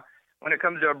 when it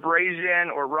comes to abrasion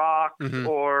or rock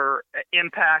or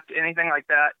impact, anything like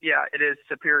that, it is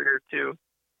superior to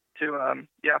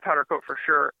powder coat for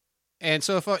sure. And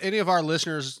so if any of our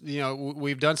listeners,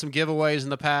 we've done some giveaways in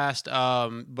the past,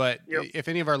 but if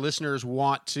any of our listeners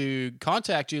want to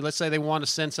contact you, let's say they want to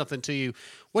send something to you,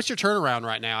 what's your turnaround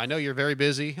right now? I know you're very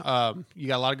busy. You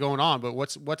got a lot going on, but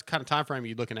what kind of time frame are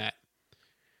you looking at?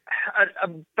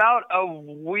 About a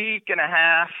week and a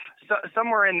half,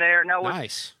 somewhere in there. Now,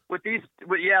 nice. With these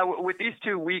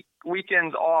 2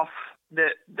 weekends off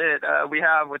that we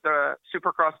have with the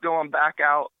Supercross going back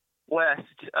out west,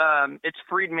 it's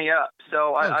freed me up.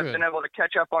 So I've been able to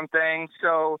catch up on things.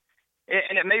 So,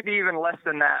 and it may be even less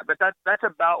than that, but that's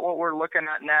about what we're looking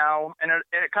at now. And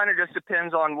it kind of just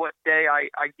depends on what day I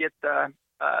get the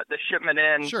shipment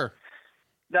in. Sure.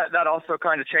 That also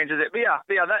kind of changes it. But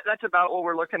that's about what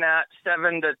we're looking at,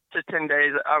 7 to 10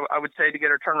 days, I would say, to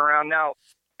get a turnaround. Now,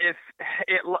 that's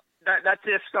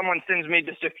if someone sends me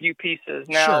just a few pieces.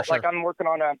 Now, sure. like I'm working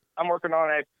on a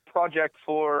project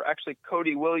for actually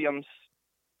Cody Williams.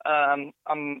 I'm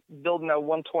building a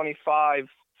 125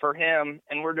 for him,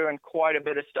 and we're doing quite a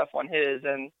bit of stuff on his.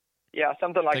 And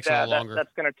something like Takes that.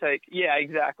 That's going to take. Yeah,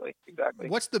 exactly.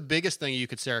 What's the biggest thing you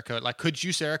could Cerakote? Like, could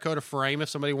you Cerakote a frame if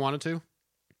somebody wanted to?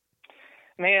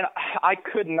 Man, I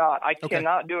could not. I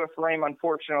cannot do a frame,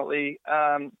 unfortunately.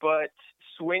 But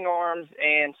swing arms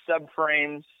and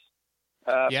subframes,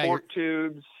 fork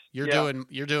tubes. You're doing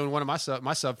one of my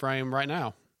subframe right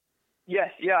now. Yes,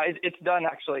 it's done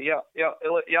actually. Yeah.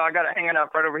 I got it hanging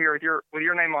up right over here with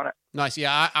your name on it. Nice.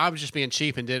 Yeah, I was just being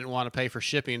cheap and didn't want to pay for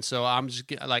shipping, so I'm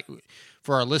just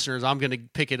for our listeners, I'm going to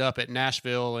pick it up at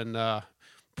Nashville and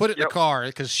put it in the car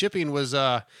because shipping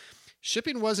wasn't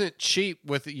cheap.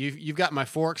 With you've got my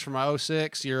forks for my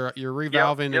 06. You're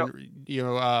revalving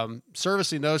and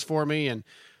servicing those for me. And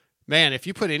man, if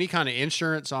you put any kind of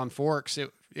insurance on forks,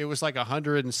 it was like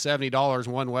 $170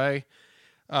 one way.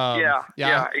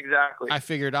 Exactly. I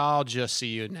figured I'll just see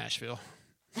you in Nashville.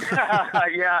 If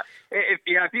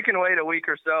you can wait a week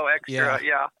or so extra,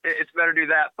 it's better to do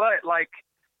that. But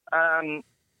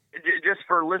just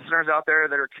for listeners out there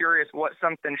that are curious what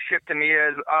something shipped to me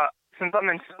is, since I'm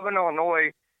in Southern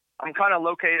Illinois, I'm kind of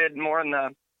located more in the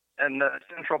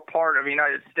central part of the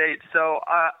United States. So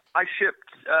I shipped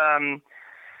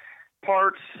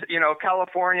parts,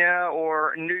 California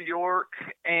or New York,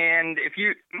 and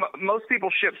most people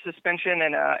ship suspension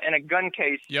in a gun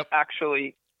case,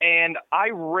 actually, and I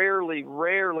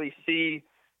rarely see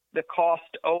the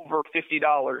cost over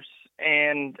 $50,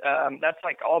 and that's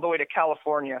like all the way to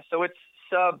California. So it's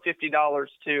sub $50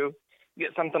 to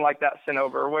get something like that sent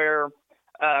over, where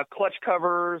clutch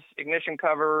covers, ignition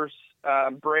covers,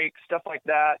 brakes, stuff like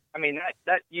that. I mean,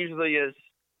 that usually is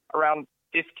around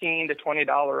 $15 to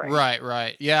 $20 range.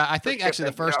 Right. Yeah, I think actually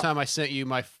the first time I sent you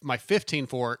my 15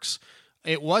 forks,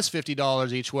 it was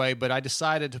 $50 each way, but I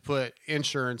decided to put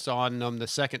insurance on them the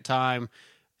second time,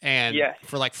 And Yes.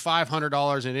 for like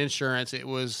 $500 in insurance, it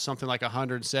was something like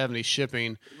 $170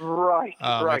 shipping. Right.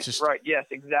 Just, right. Yes,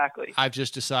 exactly. I've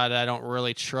just decided I don't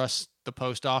really trust the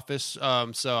post office.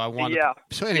 So I want Yeah.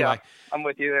 So anyway, Yeah, I'm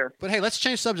with you there. but hey, let's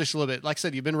change subjects a little bit. Like I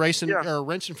said, you've been racing or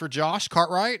wrenching for Josh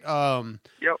Cartwright.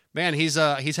 Yep. Man, he's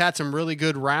had some really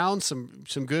good rounds,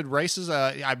 some good races.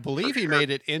 I believe he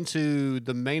made it into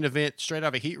the main event straight out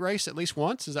of a heat race at least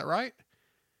once. Is that right?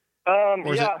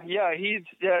 Or is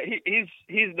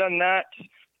He's done that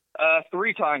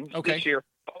 3 times this year.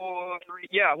 Oh, 3.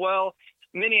 Yeah, well,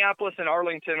 Minneapolis and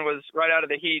Arlington was right out of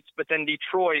the heats, but then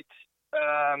Detroit,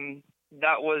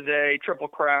 that was a Triple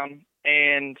Crown,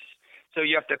 and so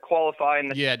you have to qualify in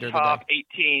the top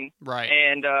 18. Right.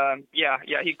 And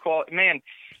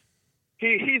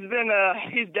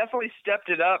he's definitely stepped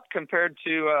it up compared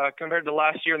to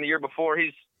last year and the year before.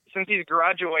 Since he's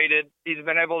graduated, he's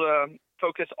been able to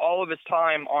focus all of his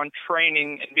time on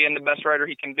training and being the best rider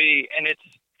he can be, and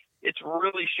it's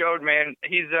really showed, man.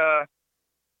 He's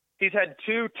had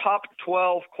 2 top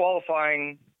 12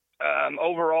 qualifying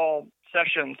overall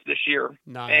sessions this year.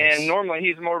 Nice. And normally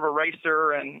he's more of a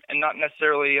racer and not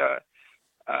necessarily a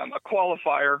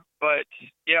qualifier, but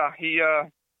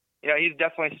he's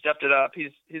definitely stepped it up.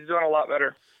 He's doing a lot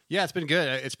better. Yeah, it's been good.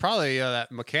 It's probably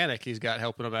that mechanic he's got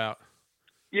helping him out.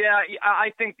 Yeah,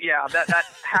 I think that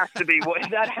has to be what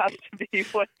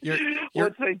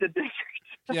what's made the difference.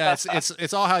 Yeah,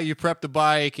 it's all how you prep the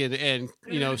bike and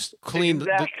clean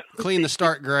the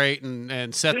start grate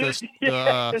and set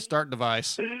the start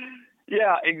device.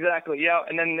 Yeah, exactly. Yeah,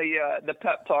 and then the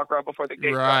pep talk right before the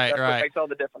gate. Right. What makes all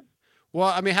the difference. Well,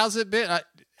 I mean, how's it been?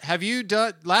 Have you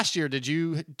done last year? Did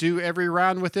you do every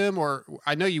round with him, or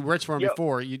I know you raced for him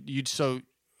before? So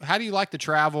how do you like the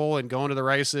travel and going to the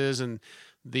races and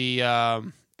the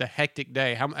hectic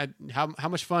day? How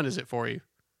much fun is it for you?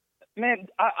 Man,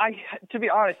 I to be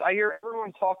honest, I hear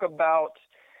everyone talk about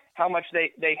how much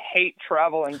they hate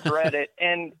travel and dread it,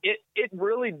 and it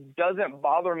really doesn't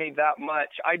bother me that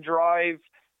much. I drive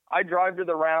to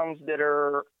the rounds that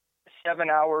are 7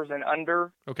 hours and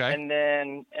under. Okay. And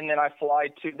then I fly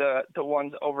to the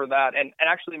ones over that. And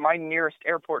actually my nearest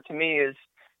airport to me is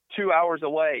 2 hours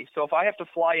away. So if I have to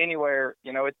fly anywhere,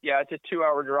 it's a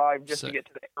 2-hour drive just to get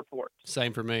to the airport.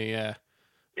 Same for me. Yeah.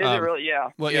 Is it really? Yeah.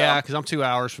 Well, yeah, because I'm 2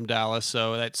 hours from Dallas.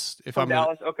 So that's from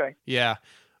Dallas. Okay. Yeah.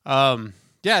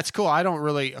 Yeah, it's cool. I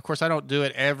don't do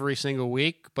it every single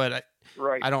week, but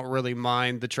I don't really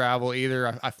mind the travel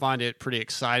either. I find it pretty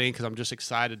exciting because I'm just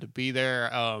excited to be there.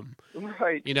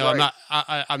 Right.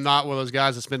 I'm not one of those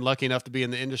guys that's been lucky enough to be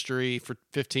in the industry for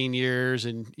 15 years,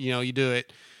 and you do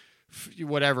it,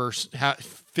 whatever,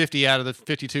 50 out of the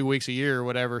 52 weeks a year or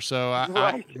whatever. So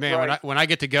when I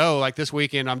get to go, like this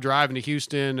weekend, I'm driving to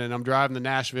Houston and I'm driving to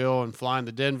Nashville and flying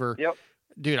to Denver. Yep.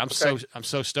 Dude, I'm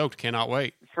so stoked. Cannot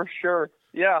wait. For sure.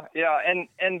 Yeah.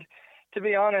 And to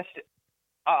be honest,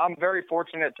 I'm very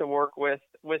fortunate to work with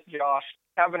Josh.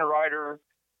 Having a rider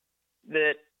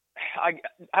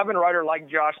like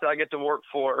Josh that I get to work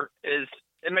for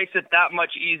it makes it that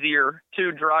much easier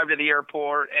to drive to the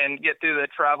airport and get through the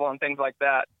travel and things like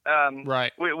that.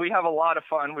 Right. We have a lot of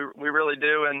fun. We really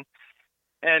do.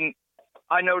 And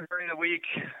I know during the week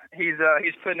he's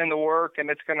putting in the work, and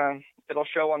it'll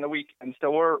show on the weekend.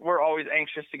 So we're always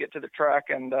anxious to get to the track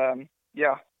and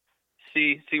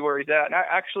see where he's at. And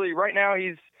actually, right now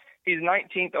he's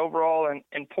 19th overall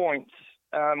in points.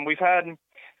 We've had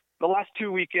the last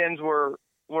 2 weekends were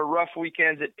rough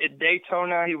weekends. At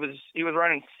Daytona, he was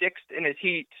running 6th in his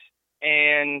heat,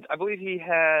 and I believe he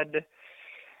had,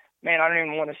 man, I don't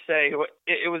even want to say,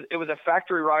 it was a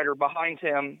factory rider behind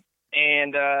him,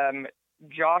 and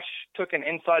Josh took an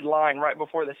inside line right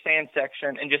before the sand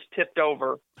section and just tipped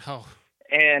over. Oh.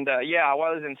 And while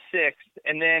I was in 6th,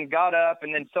 and then got up,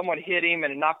 and then someone hit him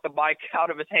and knocked the bike out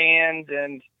of his hands,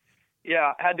 and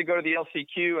had to go to the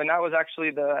LCQ, and that was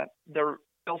actually the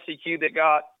LCQ that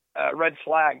got red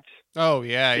flagged. Oh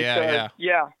yeah.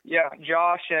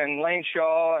 Josh and Lane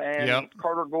Shaw and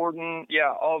Carter Gordon,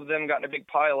 all of them got in a big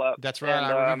pile up. That's right. And,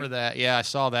 I remember that. Yeah, I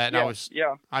saw that, and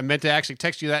I meant to actually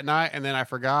text you that night, and then I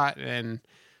forgot. And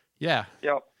Yep.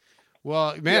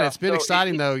 Well, man, it's been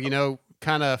exciting though.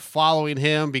 Kind of following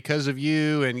him because of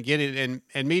you and getting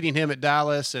and meeting him at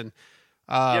Dallas, and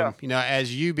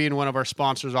as you being one of our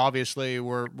sponsors, obviously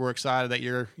we're excited that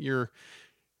you're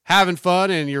having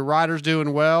fun and your rider's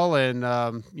doing well,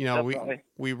 and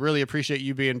we really appreciate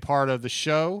you being part of the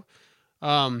show.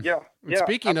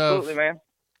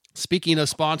 Speaking of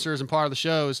sponsors and part of the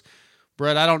shows,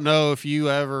 Brett, I don't know if you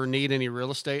ever need any real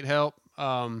estate help,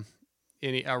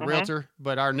 realtor,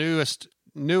 but our newest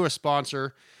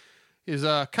sponsor is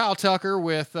Kyle Tucker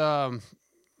with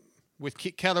with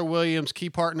Keller Williams, Key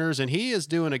Partners, and he is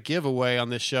doing a giveaway on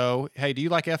this show. Hey, do you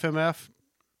like FMF?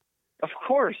 Of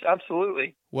course,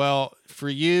 absolutely. Well, for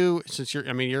you, since you're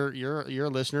a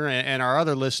listener, and our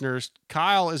other listeners,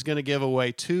 Kyle is going to give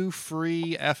away 2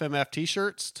 free FMF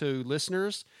T-shirts to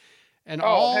listeners. And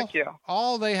heck yeah.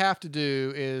 all they have to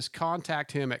do is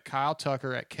contact him at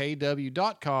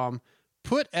KyleTucker@kw.com,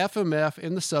 put FMF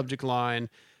in the subject line,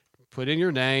 put in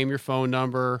your name, your phone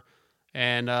number,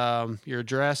 and your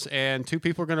address, and 2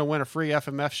 people are going to win a free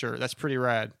FMF shirt. That's pretty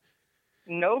rad.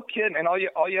 No kidding. And all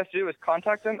you have to do is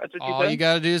contact them? That's what you said? All you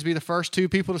got to do is be the first 2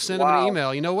 people to send him an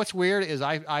email. You know what's weird is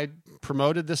I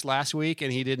promoted this last week,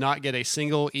 and he did not get a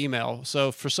single email.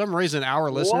 So for some reason, our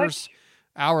listeners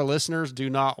do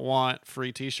not want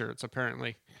free T-shirts,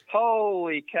 apparently.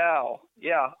 Holy cow.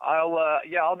 Yeah,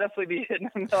 I'll definitely be hitting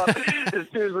him up as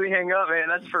soon as we hang up, man.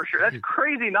 That's for sure. That's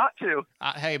crazy not to.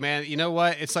 Hey, man, you know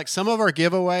what? It's like some of our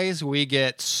giveaways, we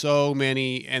get so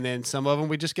many, and then some of them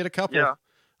we just get a couple. Yeah.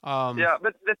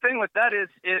 But the thing with that is,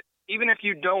 even if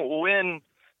you don't win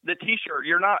the T-shirt,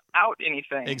 you're not out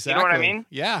anything. Exactly. You know what I mean?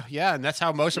 Yeah, and that's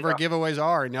how most of our giveaways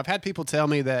are. And I've had people tell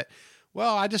me that,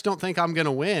 well, I just don't think I'm going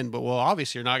to win. But, well,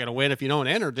 obviously you're not going to win if you don't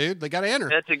enter, dude. They got to enter.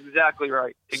 That's exactly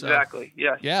right. Exactly, so,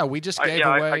 yes. Yeah, we just gave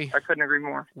away. I couldn't agree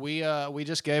more. We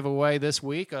just gave away this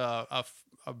week a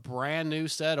brand new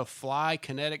set of Fly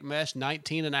Kinetic Mesh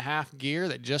 19.5 gear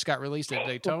that just got released at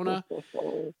Daytona.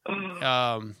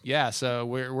 So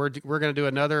we're going to do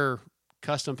another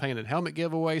custom painted helmet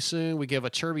giveaway soon. We give a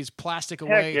Chirby's plastic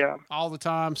away all the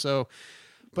time. So,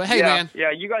 but hey, man.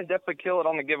 Yeah, you guys definitely kill it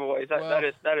on the giveaways.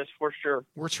 That is for sure.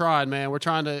 We're trying, man. We're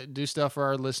trying to do stuff for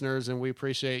our listeners, and we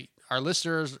appreciate our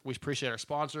listeners. We appreciate our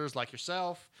sponsors like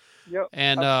yourself. Yep.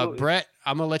 And Brett,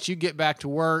 I'm gonna let you get back to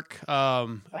work.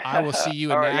 I will see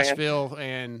you in Nashville,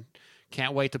 and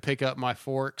can't wait to pick up my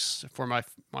forks for my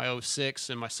 06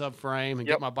 and my subframe and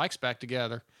get my bikes back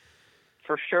together.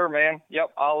 For sure, man.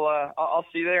 Yep. I'll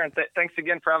see you there, and thanks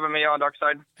again for having me on,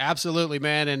 Darkside. Absolutely,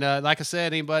 man. And like I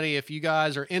said, anybody, if you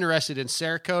guys are interested in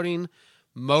Cerakoting,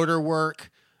 motor work,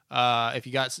 if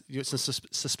you got some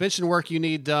suspension work you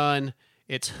need done,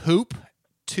 it's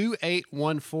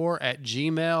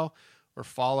hoop2814@gmail.com, or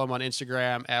follow them on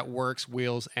Instagram at Works,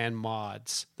 Wheels, and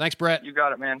Mods. Thanks, Brett. You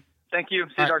got it, man. Thank you.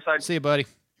 See you, Darkside. See you, buddy.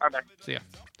 All right, bye. See ya.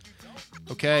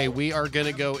 Okay, we are going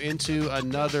to go into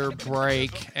another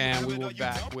break, and we will be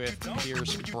back with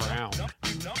Pierce Brown.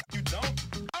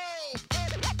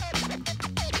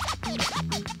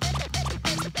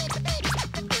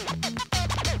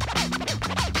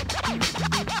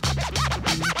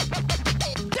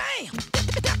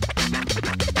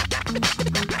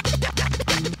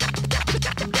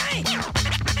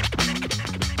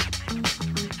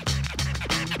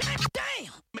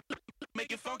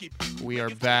 We are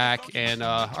back, and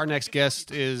our next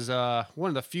guest is one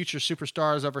of the future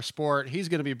superstars of our sport. He's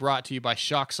going to be brought to you by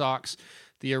Shock Socks,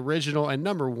 the original and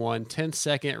 #1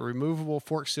 10-second removable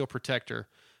fork seal protector.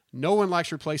 No one likes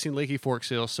replacing leaky fork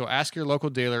seals, so ask your local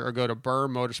dealer or go to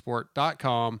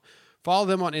BurrMotorsport.com. Follow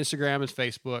them on Instagram and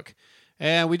Facebook.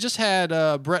 And we just had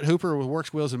Brett Hooper with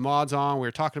Works, Wheels, and Mods on. We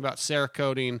were talking about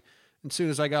Cerakoting. As soon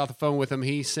as I got off the phone with him,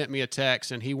 he sent me a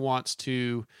text, and he wants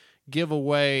to give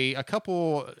away a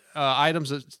couple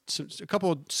items, a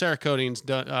couple Ceracoatings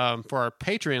done for our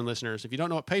Patreon listeners. If you don't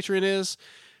know what Patreon is,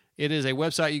 it is a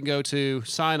website you can go to,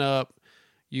 sign up.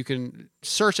 You can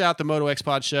search out the Moto X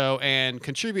Pod Show and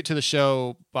contribute to the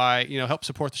show by, help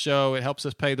support the show. It helps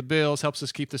us pay the bills, helps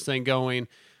us keep this thing going.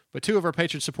 But 2 of our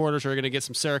Patreon supporters are going to get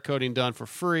some Cerakoting done for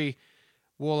free.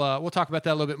 We'll talk about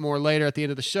that a little bit more later at the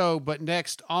end of the show. But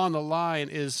next on the line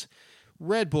is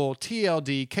Red Bull,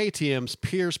 TLD, KTM's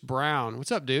Pierce Brown.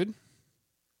 What's up, dude?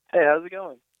 Hey, how's it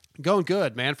going? Going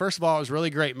good, man. First of all, it was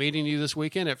really great meeting you this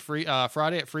weekend at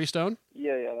Friday at Freestone.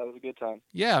 Yeah, that was a good time.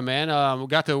 Yeah, man. We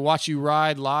got to watch you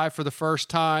ride live for the first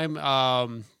time.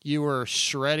 You were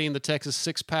shredding the Texas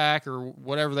six-pack or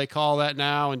whatever they call that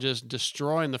now and just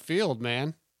destroying the field,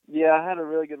 man. Yeah, I had a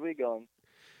really good week going.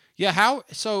 Yeah,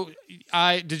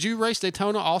 did you race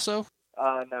Daytona also?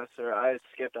 No, sir. I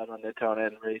skipped out on Daytona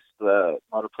and raced the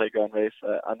Moto Playground race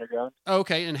underground.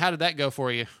 Okay, and how did that go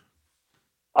for you?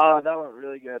 That went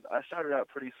really good. I started out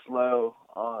pretty slow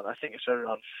I think I started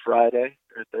on Friday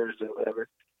or Thursday, whatever.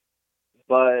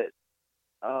 But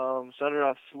started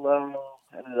off slow,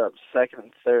 ended up second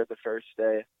and third the first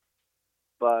day.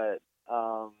 But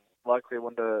luckily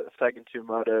won the second 2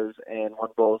 motos and won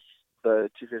both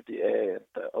the 250A and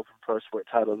the Open Pro Sport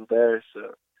titles there,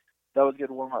 so that was a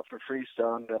good warm-up for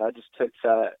Freestone, and I just took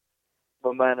that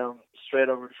momentum straight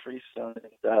over to Freestone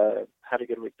and had a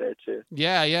good week there, too.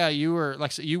 Yeah, you were,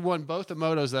 like I said, you won both the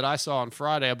motos that I saw on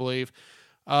Friday, I believe.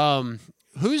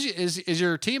 Is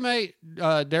your teammate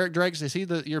Derek Drakes? Is he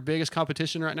your biggest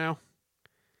competition right now?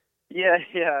 Yeah.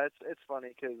 It's funny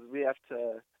because we have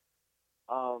to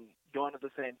go into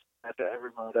the same after every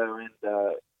moto, and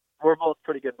we're both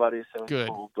pretty good buddies, so it's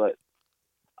cool. But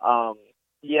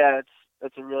yeah,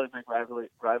 it's a really big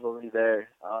rivalry there.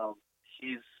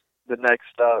 He's the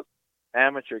next up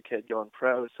amateur kid going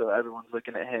pro, so everyone's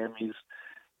looking at him. He's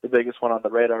the biggest one on the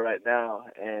radar right now,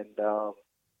 and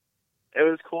it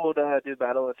was cool to do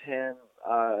battle with him.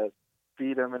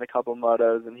 Beat him in a couple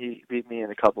motos, and he beat me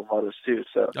in a couple motos too.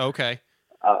 So okay,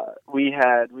 we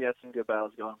had some good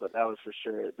battles going, but that was for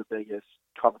sure the biggest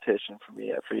competition for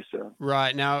me at Freestone.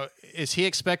 Right. Now, is he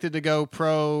expected to go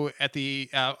pro at the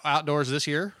outdoors this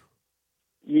year?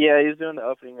 Yeah, he's doing the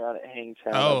opening round at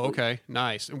Hangtown. Oh, okay,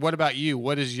 nice. And what about you?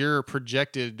 What is your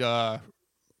projected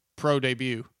pro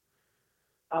debut?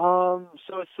 So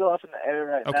it's still up in the air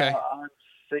right now. I'm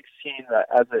 16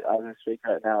 as I speak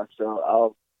right now,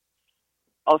 so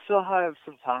I'll still have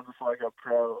some time before I go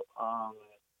pro.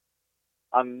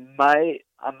 I might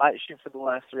shoot for the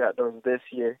last 3 outdoors this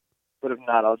year, but if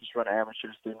not, I'll just run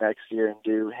amateurs through next year and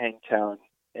do Hangtown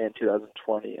in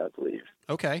 2020, I believe.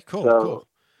 Okay, cool. So, cool.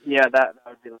 Yeah, that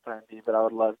would be the plan B, but I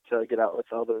would love to get out with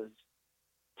all those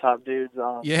top dudes.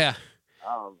 Yeah.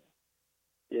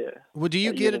 Yeah. Well, do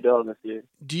you get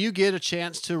a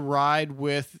chance to ride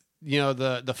with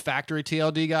the factory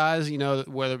TLD guys?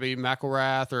 Whether it be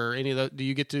McElrath or any of those. Do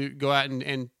you get to go out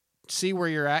and see where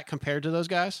you're at compared to those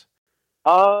guys?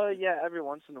 Yeah, every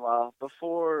once in a while.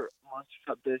 Before Monster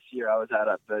Cup this year, I was out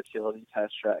at the TLD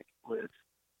test track with.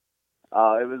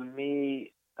 It was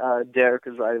me. Derek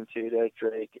was riding too, Derek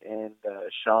Drake, and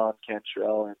Sean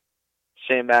Cantrell and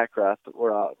Shane McElrath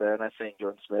were out there, and I think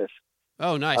Jordan Smith.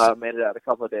 Oh, nice. Made it out a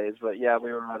couple of days, but yeah,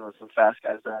 we were running with some fast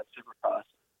guys there at Supercross.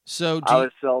 So I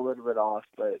was still a little bit off,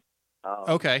 but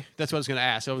okay, that's what I was going to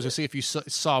ask. I was going to see if you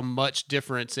saw much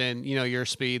difference in your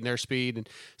speed and their speed, and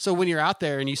so when you're out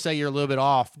there and you say you're a little bit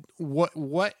off,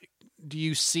 what do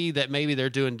you see that maybe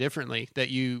they're doing differently that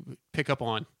you pick up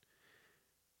on?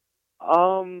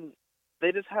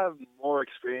 They just have more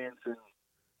experience in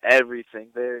everything.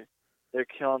 They're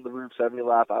killing the loops every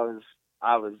lap.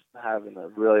 I was having a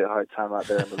really hard time out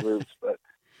there in the loops, but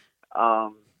I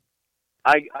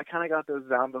kind of got those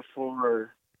down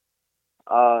before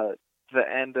the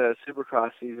end of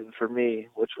Supercross season for me,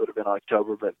 which would have been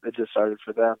October, but it just started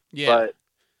for them. Yeah.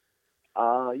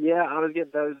 But yeah, I was getting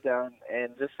those down,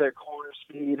 and just their corner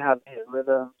speed, how they hit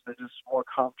rhythms, they're just more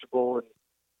comfortable in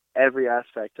every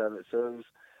aspect of it. So it was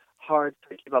hard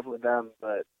to keep up with them,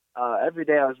 but every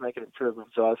day I was making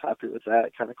improvements, so I was happy with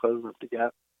that, kind of closing up the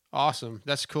gap. Awesome.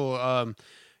 That's cool.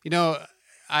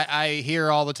 I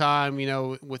hear all the time,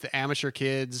 with the amateur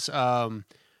kids,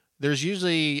 there's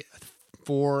usually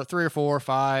 3 or 4 or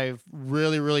 5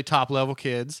 really, really top level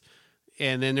kids.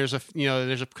 And then there's a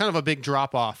kind of a big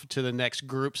drop off to the next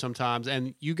group sometimes.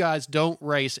 And you guys don't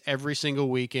race every single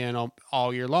weekend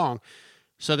all year long.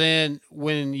 So then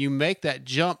when you make that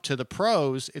jump to the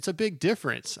pros, it's a big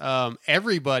difference.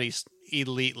 Everybody's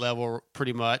elite level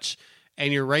pretty much,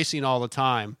 and you're racing all the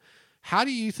time. How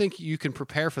do you think you can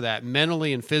prepare for that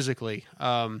mentally and physically?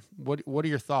 What are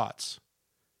your thoughts?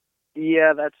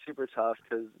 Yeah, that's super tough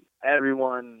because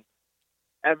everyone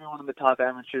in the top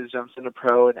amateurs jumps into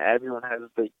pro, and everyone has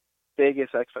the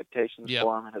biggest expectations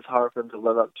for them, and it's hard for them to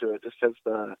live up to it just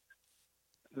because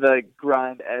the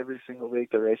grind every single week,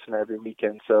 they're racing every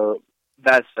weekend. So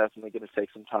that's definitely going to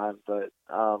take some time. But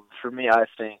for me, I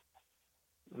think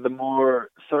the more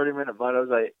 30-minute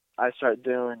motos I start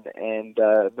doing, and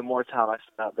the more time I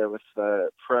spend out there with the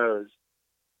pros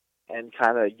and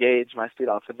kind of gauge my speed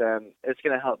off of them, it's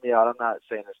going to help me out. I'm not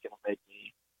saying it's going to make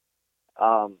me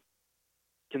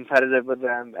competitive with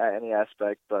them at any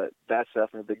aspect, but that's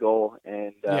definitely the goal,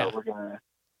 and we're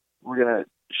gonna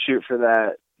shoot for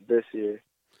that this year.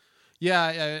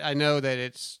 Yeah, I know that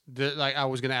it's like I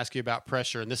was going to ask you about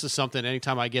pressure, and this is something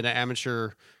anytime I get an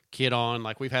amateur kid on,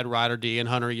 like we've had Ryder D and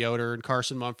Hunter Yoder and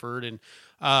Carson Mumford, and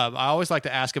I always like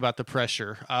to ask about the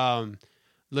pressure.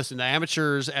 Listen, the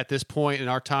amateurs at this point in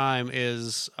our time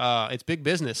is it's big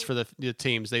business for the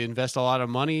teams. They invest a lot of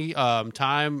money,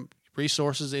 time,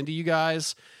 resources into you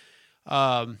guys.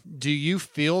 Do you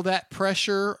feel that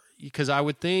pressure? Because I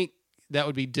would think that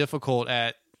would be difficult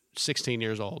at 16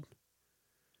 years old.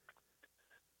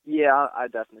 Yeah, I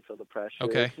definitely feel the pressure.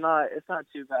 Okay. It's not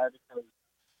too bad because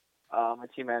my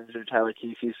team manager Tyler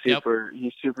Keefe, he's super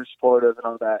supportive and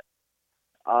all that.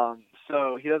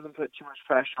 So he doesn't put too much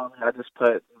pressure on me. I just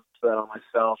put that on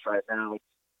myself right now.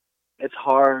 It's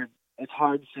hard. It's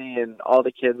hard seeing all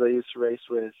the kids I used to race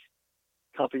with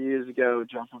a couple of years ago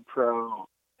jumping pro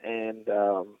and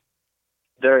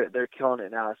they're killing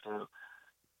it now. So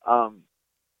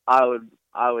I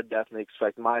would definitely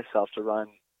expect myself to run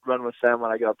with them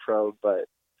when I go pro, but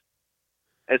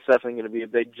it's definitely going to be a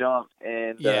big jump,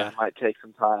 and it might take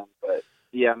some time. But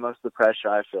yeah, most of the pressure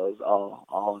I feel is all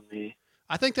on me.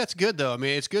 I think that's good, though. I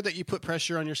mean, it's good that you put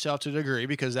pressure on yourself to a degree,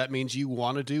 because that means you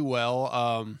want to do well.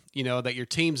 That your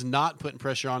team's not putting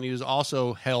pressure on you is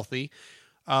also healthy.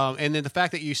 And then the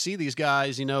fact that you see these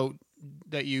guys,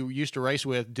 that you used to race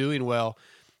with doing well,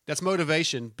 that's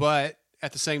motivation. But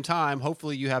at the same time,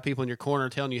 hopefully you have people in your corner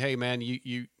telling you, hey, man,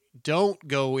 you don't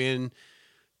go in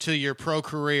to your pro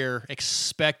career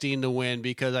expecting to win,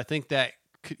 because I think that,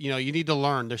 you need to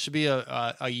learn. There should be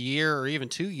a year or even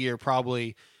 2 year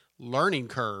probably learning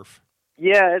curve.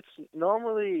 Yeah, it's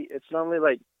normally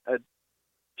like a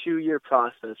 2-year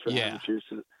process for amateurs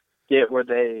to get where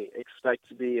they expect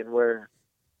to be and where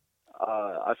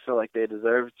I feel like they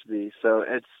deserve to be. So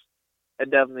it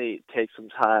definitely takes some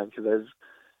time, because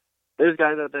there's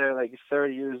guys out there like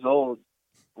 30 years old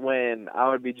when I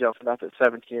would be jumping up at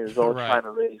 17 years old Right. trying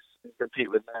to race and compete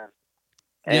with them,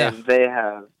 and they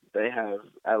have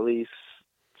at least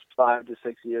 5 to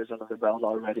 6 years under their belt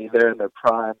already. They're in their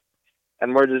prime,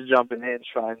 and we're just jumping in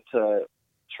trying to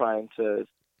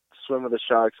swim with the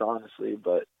sharks, honestly.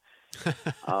 But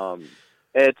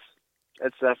it's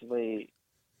definitely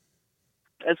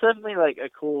like a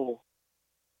cool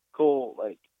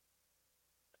like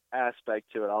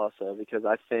aspect to it also, because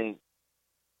I think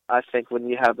when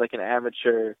you have like an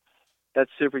amateur that's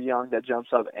super young that jumps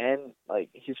up and like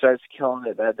he starts killing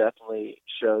it, that definitely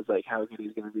shows like how good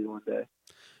he's going to be one day.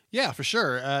 Yeah, for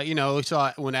sure. We saw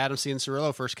it when Adam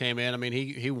Cianciarulo first came in. I mean,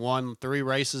 he won 3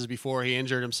 races before he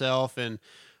injured himself, and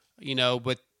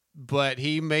but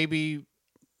he maybe,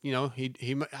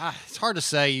 it's hard to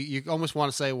say. You almost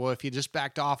want to say, well, if he just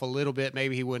backed off a little bit,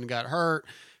 maybe he wouldn't have got hurt.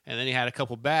 And then he had a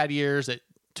couple bad years that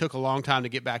took a long time to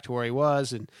get back to where he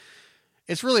was, and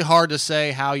it's really hard to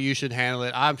say how you should handle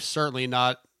it. I'm certainly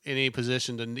not in any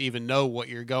position to even know what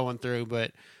you're going through,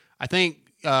 but I think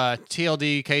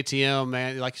TLD, KTM,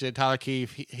 man, like you said, Tyler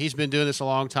Keefe, he's been doing this a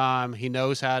long time. He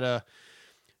knows how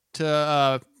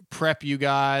to prep you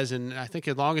guys, and I think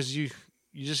as long as you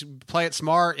just play it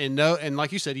smart and know, and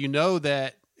like you said,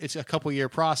 that it's a couple-year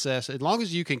process. As long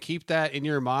as you can keep that in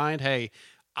your mind, hey,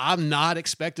 I'm not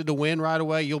expected to win right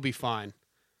away, you'll be fine.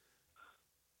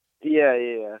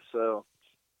 Yeah. So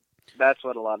that's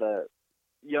what a lot of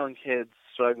young kids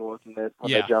struggle with when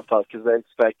they jump up, because they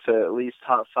expect to at least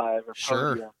top 5 or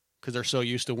podium. Because they're so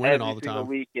used to winning every all the time.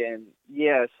 Weekend.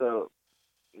 Yeah, so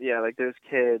like there's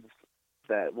kids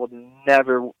that will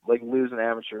never like lose an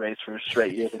amateur race for a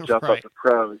straight year to jump up to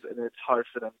pros, and it's hard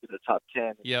for them to get a top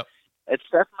 10. Yep. It's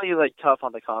definitely like tough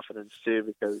on the confidence too,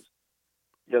 because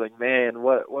you're like, man,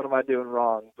 what am I doing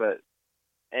wrong? But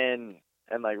in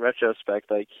like retrospect,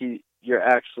 like you're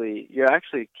actually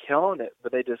killing it,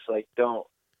 but they just like don't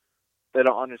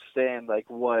understand like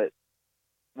what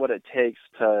it takes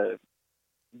to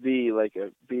be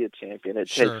a champion. It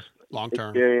takes long-term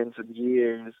experience and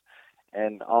years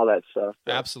and all that stuff.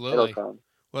 Absolutely.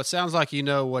 Well, it sounds like you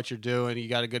know what you're doing. You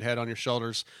got a good head on your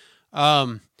shoulders.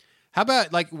 How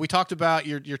about, like we talked about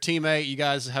your teammate, you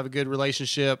guys have a good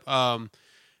relationship.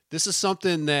 This is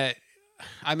something that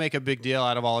I make a big deal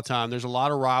out of all the time. There's a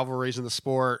lot of rivalries in the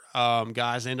sport.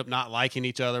 Guys end up not liking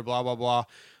each other, blah, blah, blah.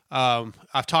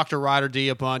 I've talked to Ryder D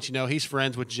a bunch. He's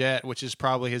friends with Jet, which is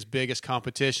probably his biggest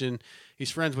competition.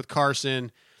 He's friends with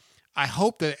Carson. I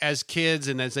hope that as kids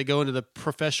and as they go into the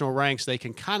professional ranks, they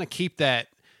can kind of keep that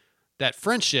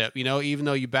friendship, even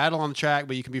though you battle on the track,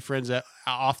 but you can be friends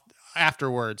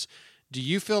afterwards. Do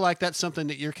you feel like that's something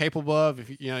that you're capable of?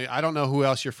 I don't know who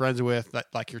else you're friends with,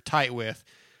 like you're tight with.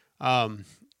 Are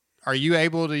you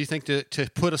able, do you think, to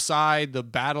put aside the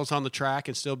battles on the track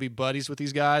and still be buddies with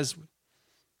these guys?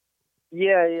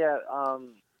 Yeah.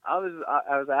 I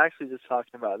was actually just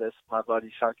talking about this with my buddy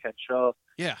Sean Cantrell.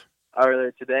 Yeah.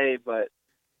 Earlier today, but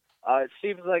it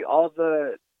seems like all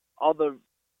the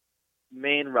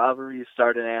main rivalries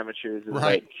start in amateurs. And,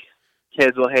 right. Like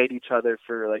kids will hate each other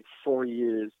for like 4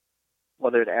 years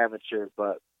while they're an amateur,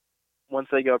 but once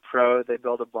they go pro, they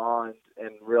build a bond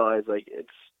and realize like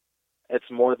it's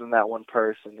more than that one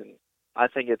person. And I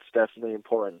think it's definitely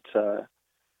important to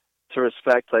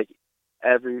respect like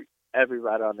every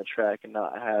rider on the track and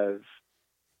not have.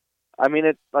 I mean,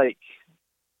 it like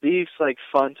beef's like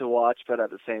fun to watch, but at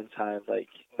the same time, like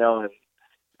no one,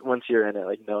 once you're in it,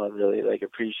 like no one really like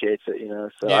appreciates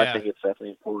it, So Yeah. I think it's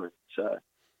definitely important to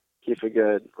keep a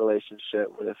good relationship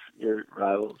with your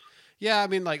rivals. Yeah, I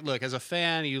mean, like, look, as a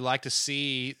fan, you like to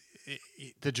see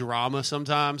the drama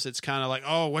sometimes. It's kind of like,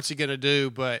 oh, what's he gonna do?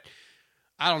 But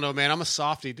I don't know, man. I'm a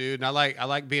softy, dude, and I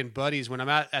like being buddies when I'm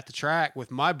at the track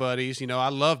with my buddies. You know, I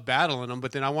love battling them,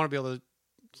 but then I want to be able to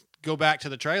go back to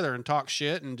the trailer and talk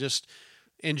shit and just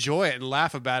enjoy it and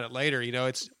laugh about it later. You know,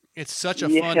 it's such a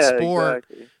fun sport,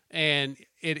 exactly. And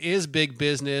it is big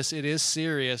business. It is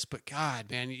serious, but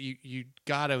God, man, you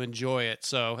got to enjoy it.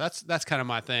 So that's kind of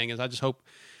my thing. Is I just hope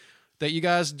that you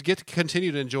guys get to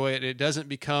continue to enjoy it. It doesn't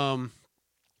become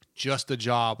just a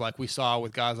job like we saw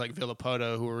with guys like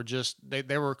Villapoto, who were just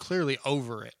they were clearly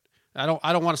over it. I don't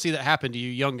want to see that happen to you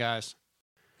young guys.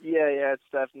 Yeah, it's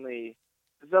definitely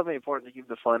important to keep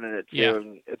the fun in it too. Yeah.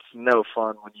 And it's no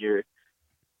fun when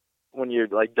you're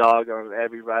like dog on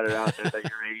every rider out there that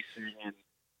you're racing, and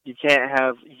you can't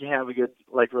have a good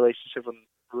like relationship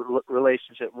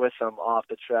with them off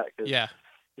the track. 'Cause yeah,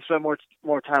 you spend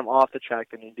more time off the track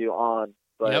than you do on,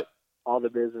 but all the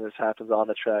business happens on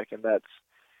the track, and that's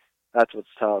what's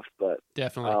tough. But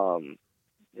definitely,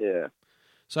 yeah.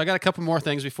 So I got a couple more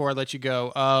things before I let you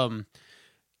go.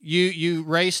 You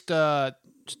raced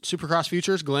Supercross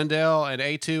Futures, Glendale, and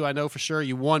A2. I know for sure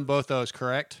you won both those,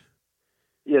 correct?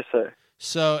 Yes, sir.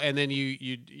 So, and then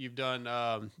you've done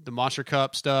the Monster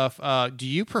Cup stuff. Do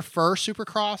you prefer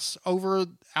Supercross over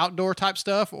outdoor type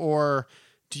stuff, or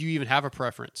do you even have a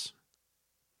preference?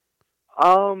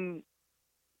 I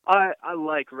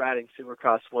like riding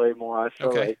Supercross way more. I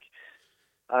feel like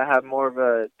I have more of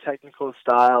a technical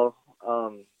style.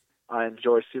 I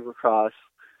enjoy Supercross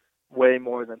way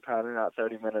more than pounding out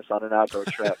 30 minutes on an outdoor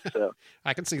track. So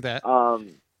I can see that.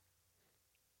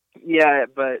 Yeah,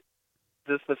 but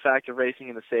just the fact of racing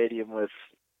in the stadium with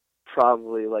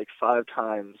probably like 5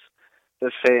 times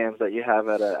the fans that you have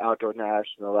at an outdoor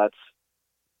national,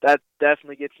 that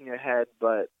definitely gets in your head.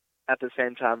 But at the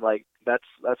same time, like that's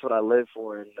what I live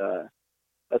for, and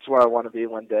that's where I want to be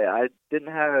one day. I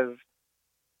didn't have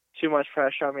too much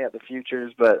pressure on me at the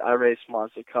Futures, but I raced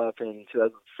Monster Cup in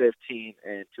 2015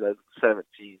 and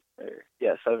 2017.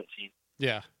 17.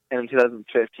 Yeah. And in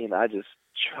 2015, I just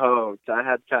choked. I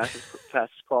had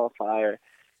fastest qualifier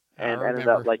and ended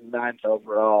up like 9th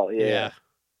overall. Yeah.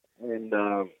 And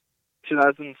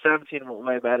 2017 went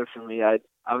way better for me. I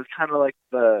was kind of like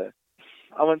I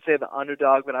wouldn't say the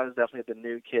underdog, but I was definitely the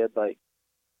new kid. Like,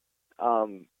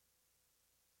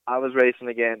 I was racing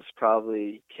against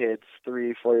probably kids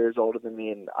 3-4 years older than me,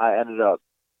 and I ended up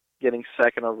getting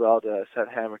 2nd overall to Seth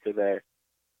Hammaker there.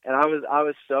 And I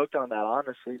was stoked on that,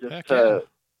 honestly, just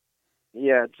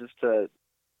to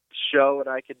show what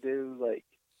I could do. Like,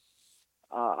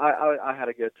 I had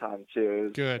a good time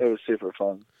too. It was super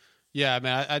fun. Yeah,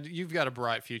 man, you've got a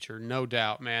bright future, no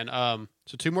doubt, man.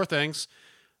 So 2 more things.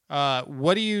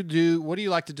 What do you do? What do you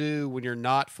like to do when you're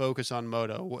not focused on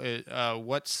moto?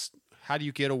 How do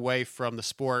you get away from the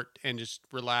sport and just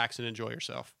relax and enjoy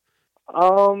yourself?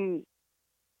 I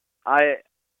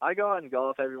go out and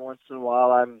golf every once in a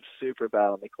while. I'm super bad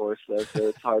on the course though, so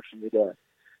it's hard for me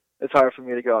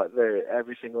to go out there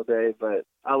every single day. But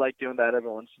I like doing that every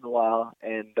once in a while,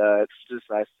 and it's just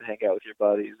nice to hang out with your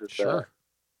buddies. And, sure.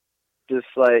 Just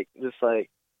like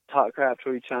talk crap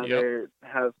to each other,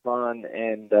 have fun,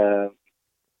 and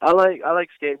I like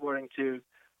skateboarding too.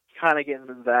 Kind of getting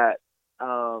into that.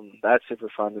 That's super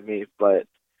fun to me, but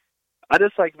I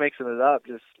just like mixing it up,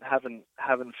 just having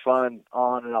fun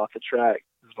on and off the track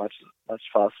as much as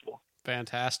possible.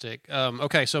 Fantastic.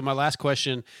 Okay, so my last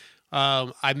question.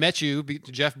 I met you,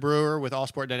 Jeff Brewer with All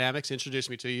Sport Dynamics introduced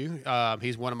me to you.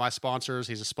 He's one of my sponsors.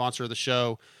 He's a sponsor of the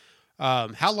show.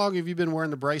 How long have you been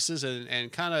wearing the braces,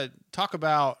 and kind of talk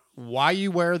about why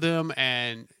you wear them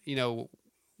and, you know,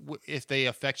 if they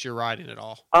affect your riding at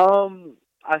all?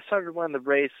 I started wearing the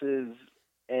braces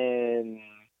in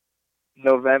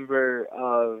November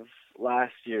of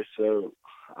last year, so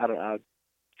I don't know,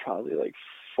 probably like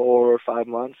 4 or 5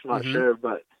 months, not sure,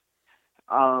 but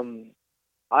I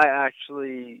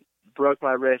actually broke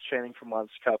my wrist training for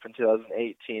Monster Cup in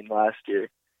 2018 last year,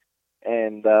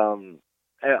 and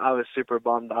I was super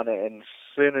bummed on it. And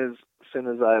as soon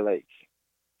as I like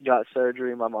got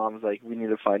surgery, my mom was like, "We need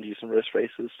to find you some wrist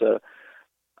braces." So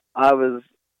I was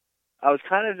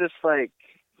kind of just like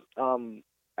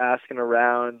asking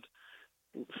around,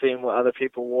 seeing what other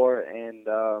people wore, and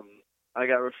I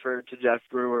got referred to Jeff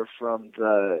Brewer from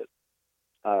the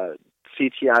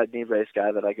CTI knee brace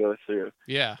guy that I go through.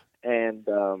 Yeah. And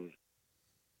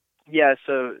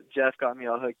so Jeff got me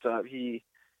all hooked up. He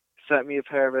sent me a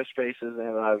pair of wrist braces,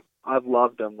 and I've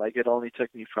loved them. Like, it only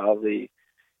took me probably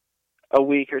a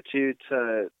week or 2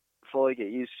 to fully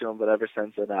get used to them, but ever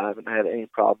since then I haven't had any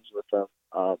problems with them.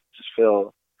 Just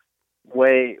feel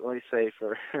way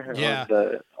safer Yeah.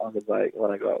 on the bike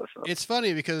when I go out with them. It's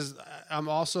funny because I'm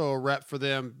also a rep for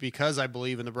them because I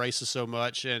believe in the braces so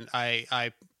much, and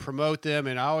I promote them,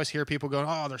 and I always hear people going,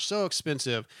 "Oh, they're so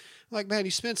expensive." I'm like, man,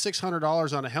 you spend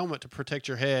 $600 on a helmet to protect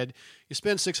your head. You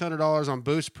spend $600 on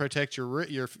boots to protect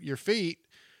your feet,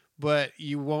 but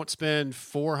you won't spend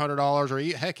 $400 or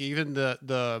heck, even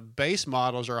the base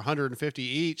models are $150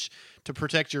 each to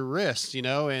protect your wrists,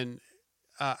 and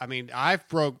I mean, I've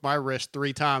broke my wrist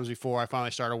 3 times before I finally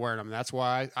started wearing them. That's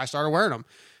why I started wearing them.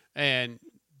 And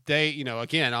they,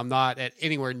 again, I'm not at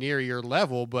anywhere near your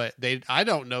level, but I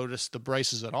don't notice the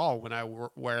braces at all when I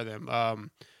wear them.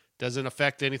 Doesn't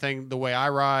affect anything the way I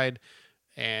ride.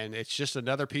 And it's just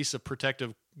another piece of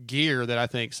protective gear that I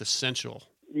think is essential.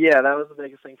 Yeah, that was the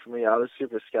biggest thing for me. I was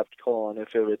super skeptical on if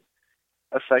it would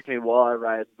affect me while I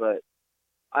ride, but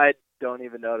I don't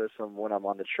even notice them when I'm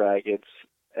on the track. It's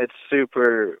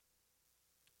super,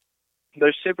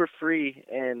 they're super free,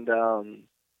 and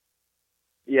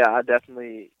yeah, I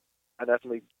definitely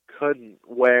couldn't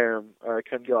wear them, or I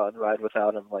couldn't go out and ride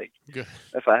without them. Like, Good.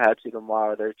 If I had to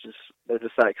tomorrow, they're just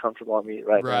that comfortable on me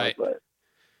right now. Right. But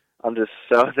I'm just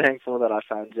so thankful that I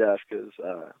found Jeff, because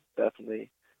definitely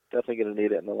going to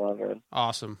need it in the long run.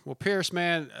 Awesome. Well, Pierce,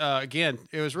 man, again,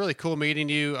 it was really cool meeting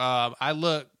you. I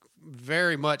look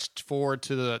very much forward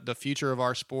to the future of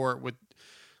our sport with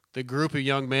the group of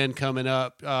young men coming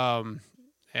up,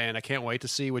 and I can't wait to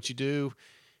see what you do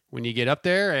when you get up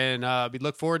there, and we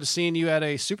look forward to seeing you at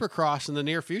a Supercross in the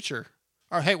near future.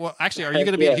 Or, hey, well, actually, are you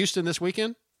going to be at Houston this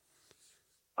weekekend?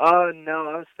 No,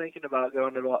 I was thinking about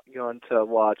going to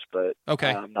watch, but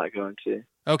okay. I'm not going to.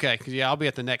 Okay, because I'll be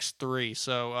at the next 3.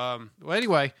 So, well,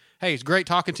 anyway, hey, it's great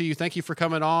talking to you. Thank you for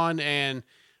coming on, and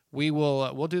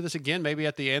we'll do this again maybe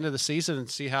at the end of the season and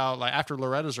see how, like after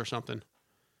Loretta's or something.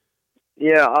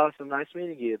 Yeah, awesome. Nice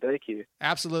meeting you. Thank you.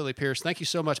 Absolutely, Pierce. Thank you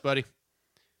so much, buddy.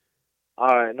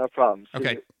 All right, no problem. See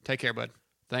Okay, you. take care, bud.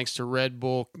 Thanks to Red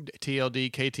Bull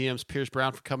TLD KTM's Pierce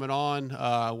Brown for coming on.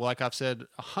 Like I've said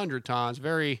 100 times,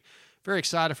 very, very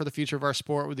excited for the future of our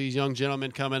sport with these young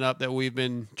gentlemen coming up that we've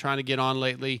been trying to get on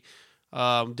lately.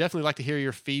 Definitely like to hear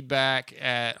your feedback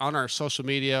on our social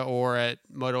media or at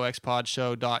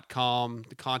motoxpodshow.com,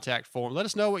 the contact form. Let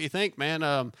us know what you think, man.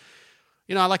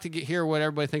 I like to hear what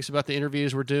everybody thinks about the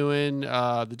interviews we're doing,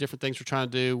 the different things we're trying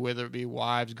to do, whether it be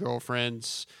wives,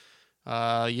 girlfriends,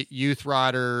 youth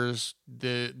riders,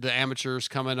 the amateurs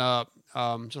coming up.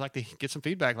 Just like to get some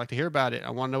feedback, like to hear about it.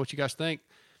 I want to know what you guys think.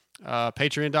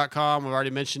 Patreon.com, I've already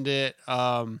mentioned it.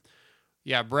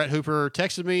 Brett Hooper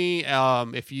texted me.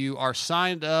 If you are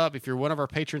signed up, if you're one of our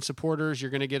patron supporters,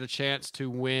 you're going to get a chance to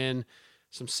win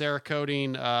some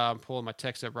Cerakoting. I'm pulling my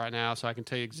text up right now so I can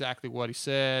tell you exactly what he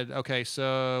said. Okay,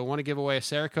 so I want to give away a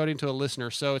Cerakoting to a listener.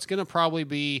 So it's going to probably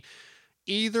be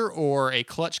either or a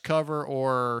clutch cover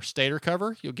or stator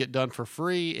cover. You'll get done for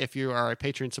free if you are a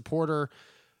Patreon supporter.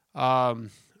 I'm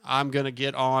going to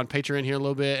get on Patreon here a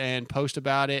little bit and post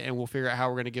about it, and we'll figure out how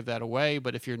we're going to give that away.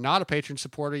 But if you're not a Patreon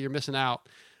supporter, you're missing out.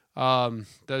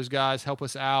 Those guys help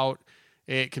us out.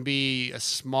 It can be a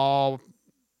small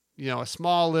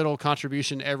little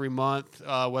contribution every month,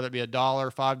 whether it be $1,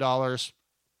 $5,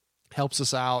 helps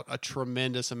us out a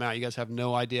tremendous amount. You guys have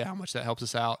no idea how much that helps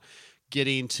us out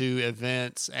getting to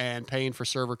events and paying for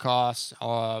server costs,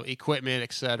 equipment,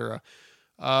 etc.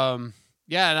 And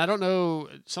I don't know,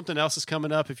 something else is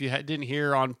coming up. If you didn't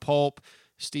hear on Pulp,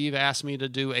 Steve asked me to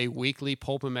do a weekly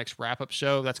Pulp MX wrap-up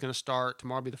show. That's going to start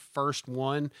tomorrow, be the first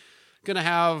one. Going to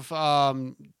have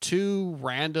 2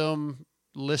 random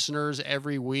listeners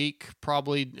every week.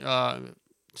 Probably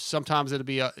sometimes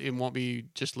it won't be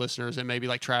just listeners. It may be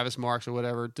like Travis Marks or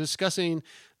whatever, discussing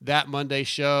that Monday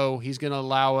show. He's going to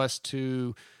allow us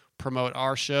to promote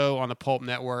our show on the Pulp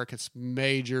Network. It's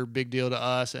big deal to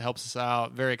us. It helps us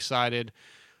out. Very excited.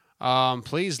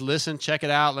 Please listen, check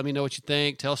it out. Let me know what you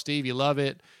think. Tell Steve you love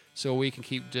it so we can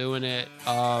keep doing it.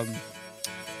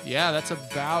 That's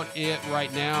about it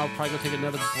right now. Probably going to take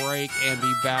another break and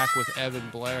be back with Evan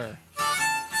Blair.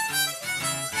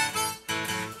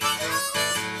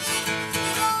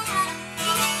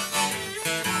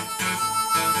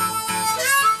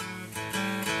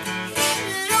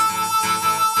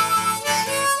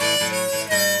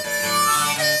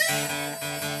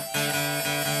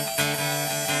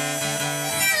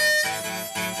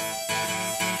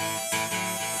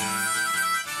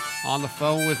 On the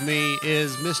phone with me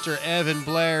is Mr. Evan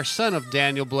Blair, son of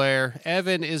Daniel Blair.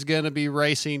 Evan is going to be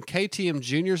racing KTM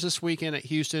Juniors this weekend at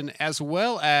Houston, as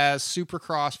well as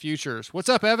Supercross Futures. What's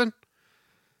up, Evan?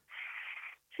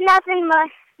 Nothing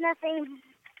much. Nothing.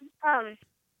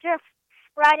 Just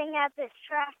riding at this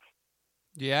track.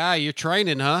 Yeah, you're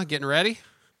training, huh? Getting ready?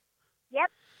 Yep.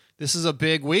 This is a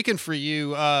big weekend for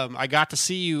you. I got to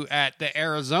see you at the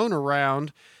Arizona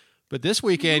round, but this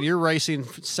weekend you're racing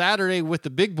Saturday with the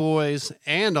big boys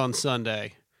and on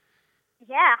Sunday.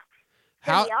 Yeah. It's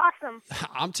How gonna be awesome.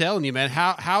 I'm telling you, man,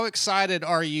 how excited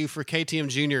are you for KTM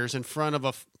Juniors in front of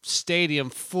a stadium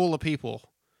full of people?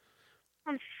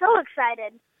 I'm so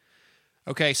excited.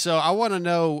 Okay, so I want to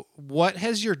know, what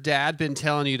has your dad been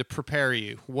telling you to prepare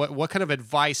you? What kind of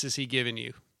advice is he giving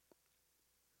you?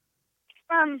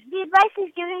 The advice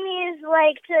he's giving me is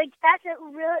to gas it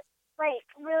really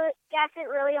gas it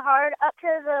really hard up to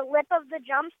the lip of the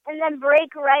jumps and then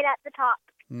brake right at the top.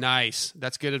 Nice.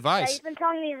 That's good Yeah, advice. he's been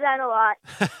telling me that a lot.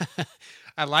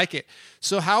 I like it.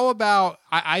 So how about,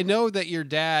 I know that your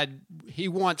dad, he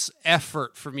wants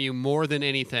effort from you more than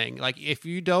anything. Like if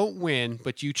you don't win,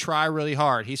 but you try really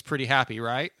hard, he's pretty happy,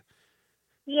 right?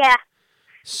 Yeah.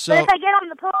 So But if I get on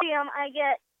the podium, I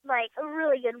get a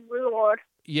really good reward.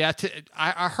 yeah,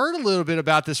 I heard a little bit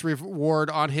about this reward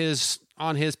on his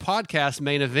podcast,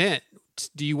 Main Event.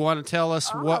 Do you want to tell us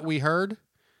what we heard?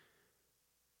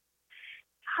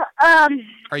 Are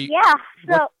you? Yeah.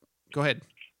 So Go ahead.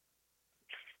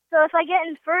 So if I get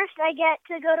in first, I get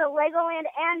to go to Legoland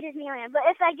and Disneyland. But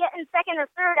if I get in second or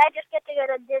third, I just get to go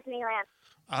to Disneyland.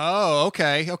 Oh,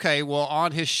 okay. Okay. Well,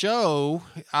 on his show,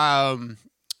 I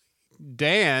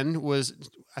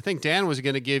think Dan was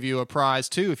going to give you a prize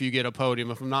too if you get a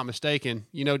podium, if I'm not mistaken.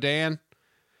 You know Dan?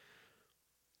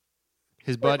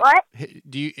 His buddy. What?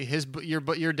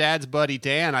 Your dad's buddy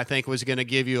Dan, I think, was going to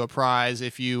give you a prize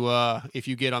if you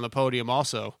get on the podium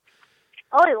also.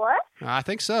 Oh, he was? I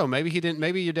think so. Maybe he didn't.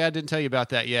 Maybe your dad didn't tell you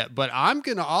about that yet. But I'm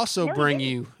going to also bring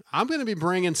you. I'm going to be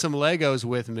bringing some Legos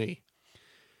with me.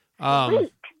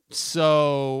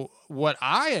 So what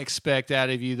I expect out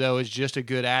of you though is just a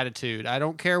good attitude. I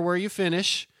don't care where you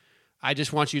finish. I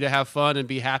just want you to have fun and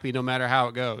be happy no matter how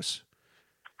it goes.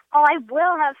 Oh, I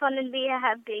will have fun and be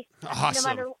happy. Awesome. No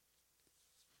matter.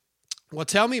 Well,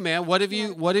 tell me, man, what have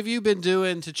you been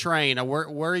doing to train?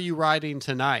 Where are you riding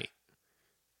tonight?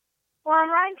 Well,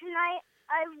 I'm riding tonight.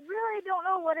 I really don't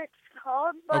know what it's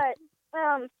called, but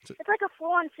it's like a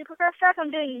full-on Supercross track.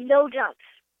 I'm doing no jumps.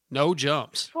 No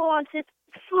jumps. Full-on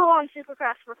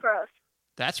Supercross for pros.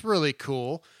 That's really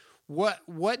cool.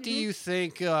 What do you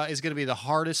think is going to be the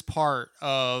hardest part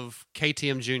of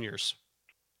KTM Juniors?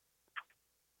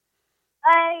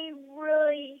 I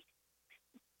really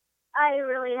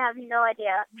have no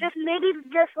idea. Just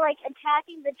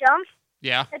attacking the jumps.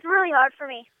 Yeah. It's really hard for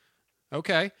me.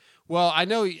 Okay. Well, I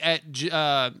know at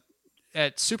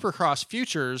Supercross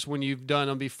Futures, when you've done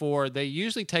them before, they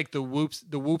usually take the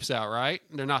whoops out, right?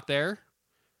 They're not there?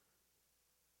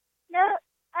 No,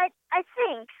 I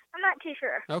think. I'm not too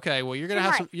sure. Okay. Well,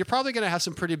 you're probably gonna have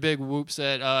some pretty big whoops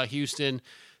at Houston.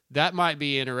 That might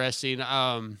be interesting.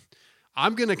 I'm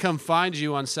gonna come find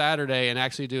you on Saturday and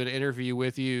actually do an interview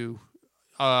with you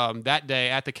that day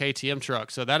at the KTM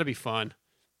truck. So that'll be fun.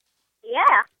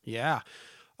 Yeah.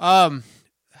 Yeah.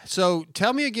 So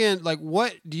tell me again,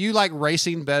 what do you like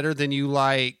racing better than you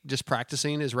like just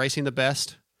practicing? Is racing the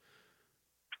best?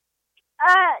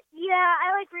 Yeah,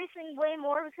 I like racing way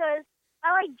more because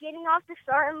I like getting off the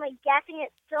start and gassing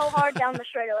it so hard down the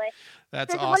straightaway.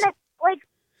 That's awesome. When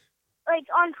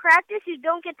on practice, you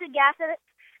don't get to gas it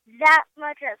that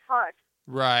much as hard.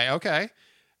 Right. Okay.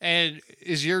 And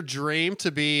is your dream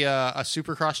to be a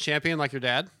Supercross champion like your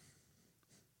dad?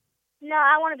 No,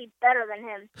 I want to be better than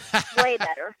him. Way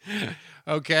better.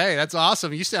 Okay, that's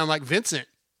awesome. You sound like Vincent,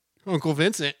 Uncle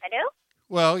Vincent. I do?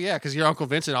 Well, yeah, because your Uncle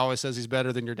Vincent always says he's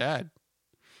better than your dad.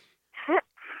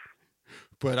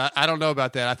 But I don't know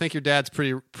about that. I think your dad's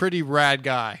pretty rad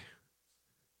guy.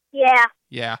 Yeah.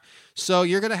 Yeah. So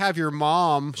you're going to have your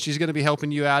mom. She's going to be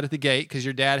helping you out at the gate because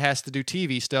your dad has to do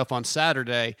TV stuff on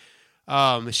Saturday.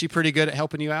 Is she pretty good at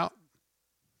helping you out?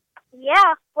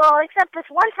 Yeah. Well, except this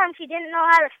one time she didn't know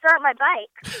how to start my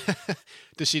bike.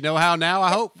 Does she know how now,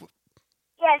 I hope?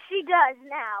 Yeah, she does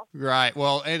now. Right.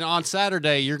 Well, and on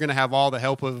Saturday, you're going to have all the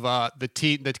help of the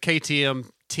KTM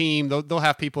team. They'll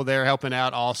have people there helping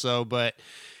out also, but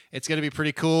it's going to be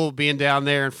pretty cool being down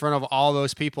there in front of all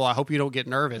those people. I hope you don't get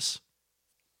nervous.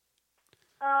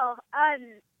 Oh, I'm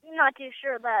not too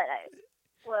sure that I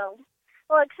will.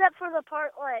 Well, except for the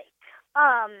part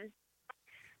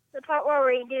where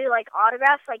we do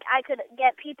autographs. I could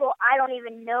get people I don't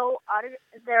even know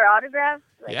their autographs.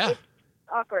 Yeah. It's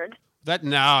awkward. That's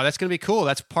going to be cool.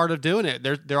 That's part of doing it.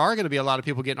 There are going to be a lot of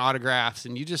people getting autographs,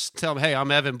 and you just tell them, hey,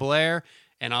 I'm Evan Blair,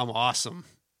 and I'm awesome.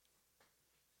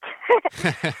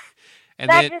 Just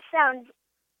sounds...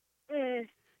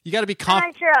 You got to be I'm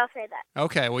confident. not sure I'll say that.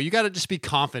 Okay, well, you got to just be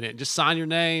confident. Just sign your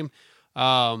name.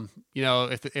 You know,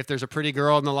 if there's a pretty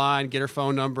girl on the line, get her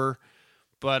phone number.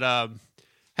 But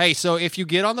hey, so if you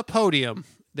get on the podium,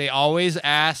 they always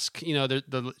ask. You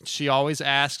know, she always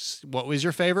asks, "What was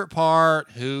your favorite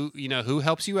part? Who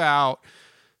helps you out?"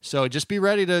 So just be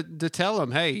ready to tell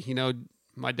them, "Hey, you know,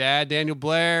 my dad, Daniel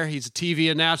Blair, he's a TV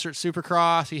announcer at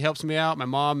Supercross. He helps me out. My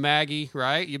mom, Maggie,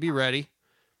 right? You be ready."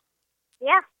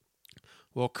 Yeah.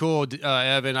 Well, cool,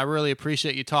 Evan. I really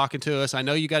appreciate you talking to us. I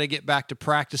know you got to get back to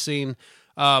practicing.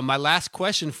 My last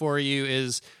question for you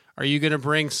is, are you going to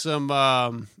bring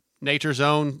some Nature's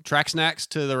Own track snacks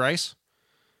to the race?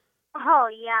 Oh,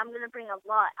 yeah, I'm going to bring a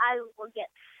lot. I will get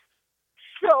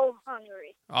so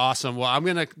hungry. Awesome.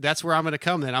 Well, that's where I'm going to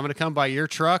come then. I'm going to come by your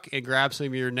truck and grab some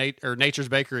of your Nature's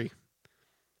Bakery.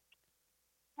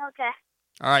 Okay.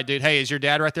 All right, dude. Hey, is your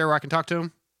dad right there where I can talk to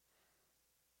him?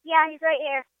 Yeah, he's right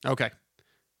here. Okay.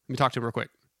 Let me talk to him real quick.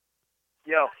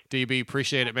 Yo. DB,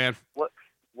 appreciate it, man.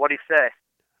 What'd he say?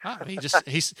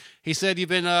 He said you've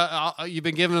been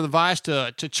giving him advice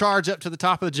to charge up to the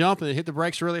top of the jump and hit the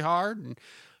brakes really hard, and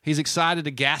he's excited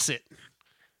to gas it.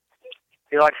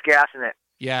 He likes gassing it.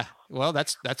 Yeah. Well,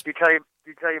 that's. Did he tell you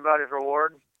about his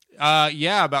reward?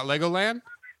 Yeah, about Legoland.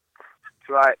 That's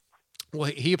right. Well,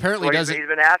 he apparently doesn't. He's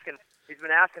been asking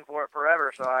for it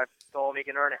forever, so I told him he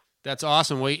can earn it. That's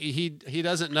awesome. Well, he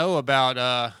doesn't know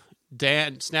about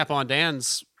Snap-on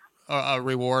Dan's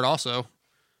reward also.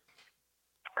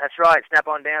 That's right.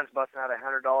 Snap-on Dan's busting out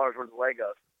 $100 worth of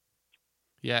Legos.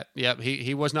 Yeah,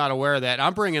 he was not aware of that.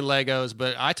 I'm bringing Legos,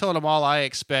 but I told him all I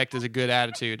expect is a good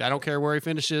attitude. I don't care where he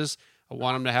finishes. I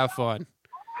want him to have fun.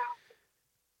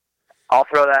 I'll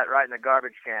throw that right in the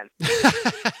garbage can.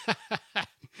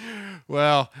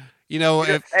 Well, you know,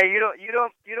 you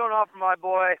don't offer my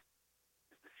boy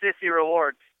sissy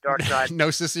rewards, Dark Side. No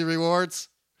sissy rewards?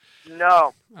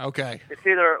 No. Okay. It's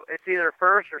either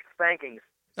first or spankings.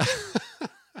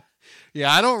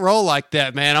 Yeah, I don't roll like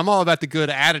that, man. I'm all about the good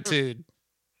attitude.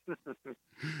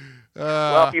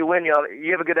 Well, if you win,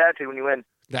 you have a good attitude when you win.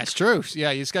 That's true.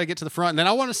 Yeah, you just got to get to the front. And then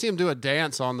I want to see him do a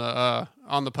dance on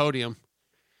the podium.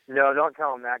 No, don't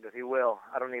tell him that because he will.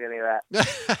 I don't need any of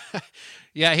that.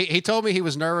 Yeah, he told me he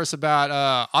was nervous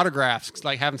about autographs,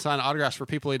 like having signed autographs for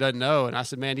people he doesn't know. And I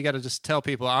said, man, you got to just tell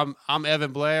people I'm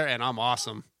Evan Blair and I'm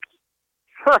awesome.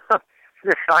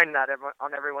 Just sign that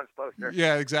on everyone's poster.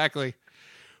 Yeah, exactly.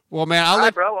 Well, man,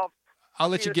 I'll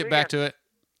let you get back to it.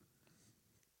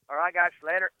 All right, guys.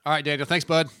 Later. All right, Daniel. Thanks,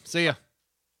 bud. See ya.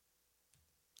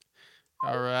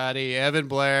 All righty, Evan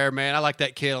Blair, man, I like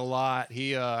that kid a lot.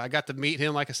 I got to meet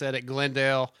him, like I said, at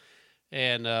Glendale,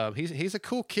 and he's a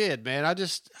cool kid, man.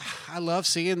 I love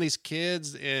seeing these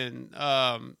kids and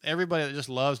everybody that just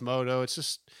loves moto. It's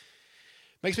just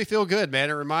makes me feel good,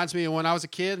 man. It reminds me of when I was a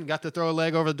kid and got to throw a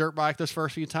leg over the dirt bike those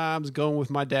first few times, going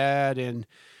with my dad, and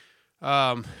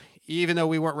even though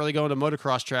we weren't really going to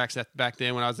motocross tracks back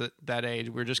then when I was at that age,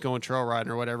 we were just going trail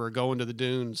riding or whatever, going to the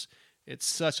dunes. It's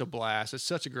such a blast. It's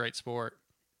such a great sport.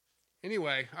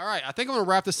 Anyway, all right. I think I'm going to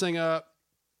wrap this thing up.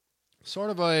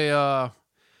 Sort of a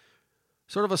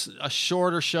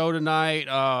shorter show tonight.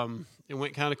 It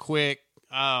went kind of quick.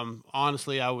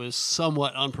 Honestly, I was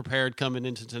somewhat unprepared coming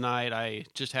into tonight. I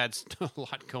just had a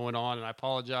lot going on, and I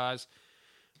apologize.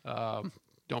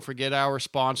 Don't forget our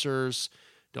sponsors.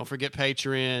 Don't forget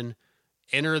Patreon.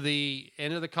 Enter the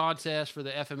contest for the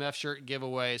FMF shirt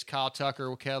giveaways. Kyle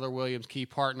Tucker, Keller Williams, key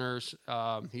partners.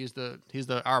 He's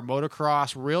our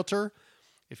motocross realtor.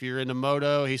 If you're into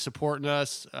moto, he's supporting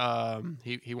us.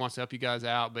 He wants to help you guys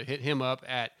out, but hit him up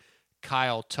at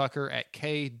Kyle Tucker at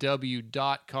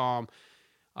kw.com.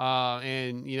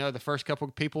 And the first couple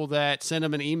of people that send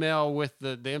him an email with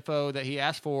the info that he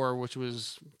asked for, which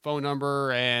was phone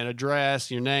number and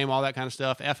address, your name, all that kind of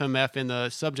stuff, FMF in the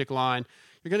subject line,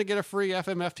 you're going to get a free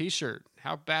FMF t-shirt.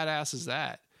 How badass is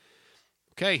that?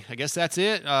 Okay, I guess that's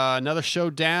it. Another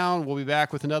show down. We'll be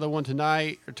back with another one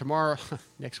tonight or tomorrow,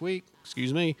 next week.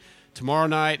 Excuse me. Tomorrow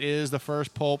night is the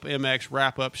first Pulp MX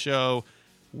wrap-up show.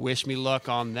 Wish me luck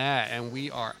on that, and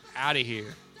we are out of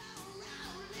here.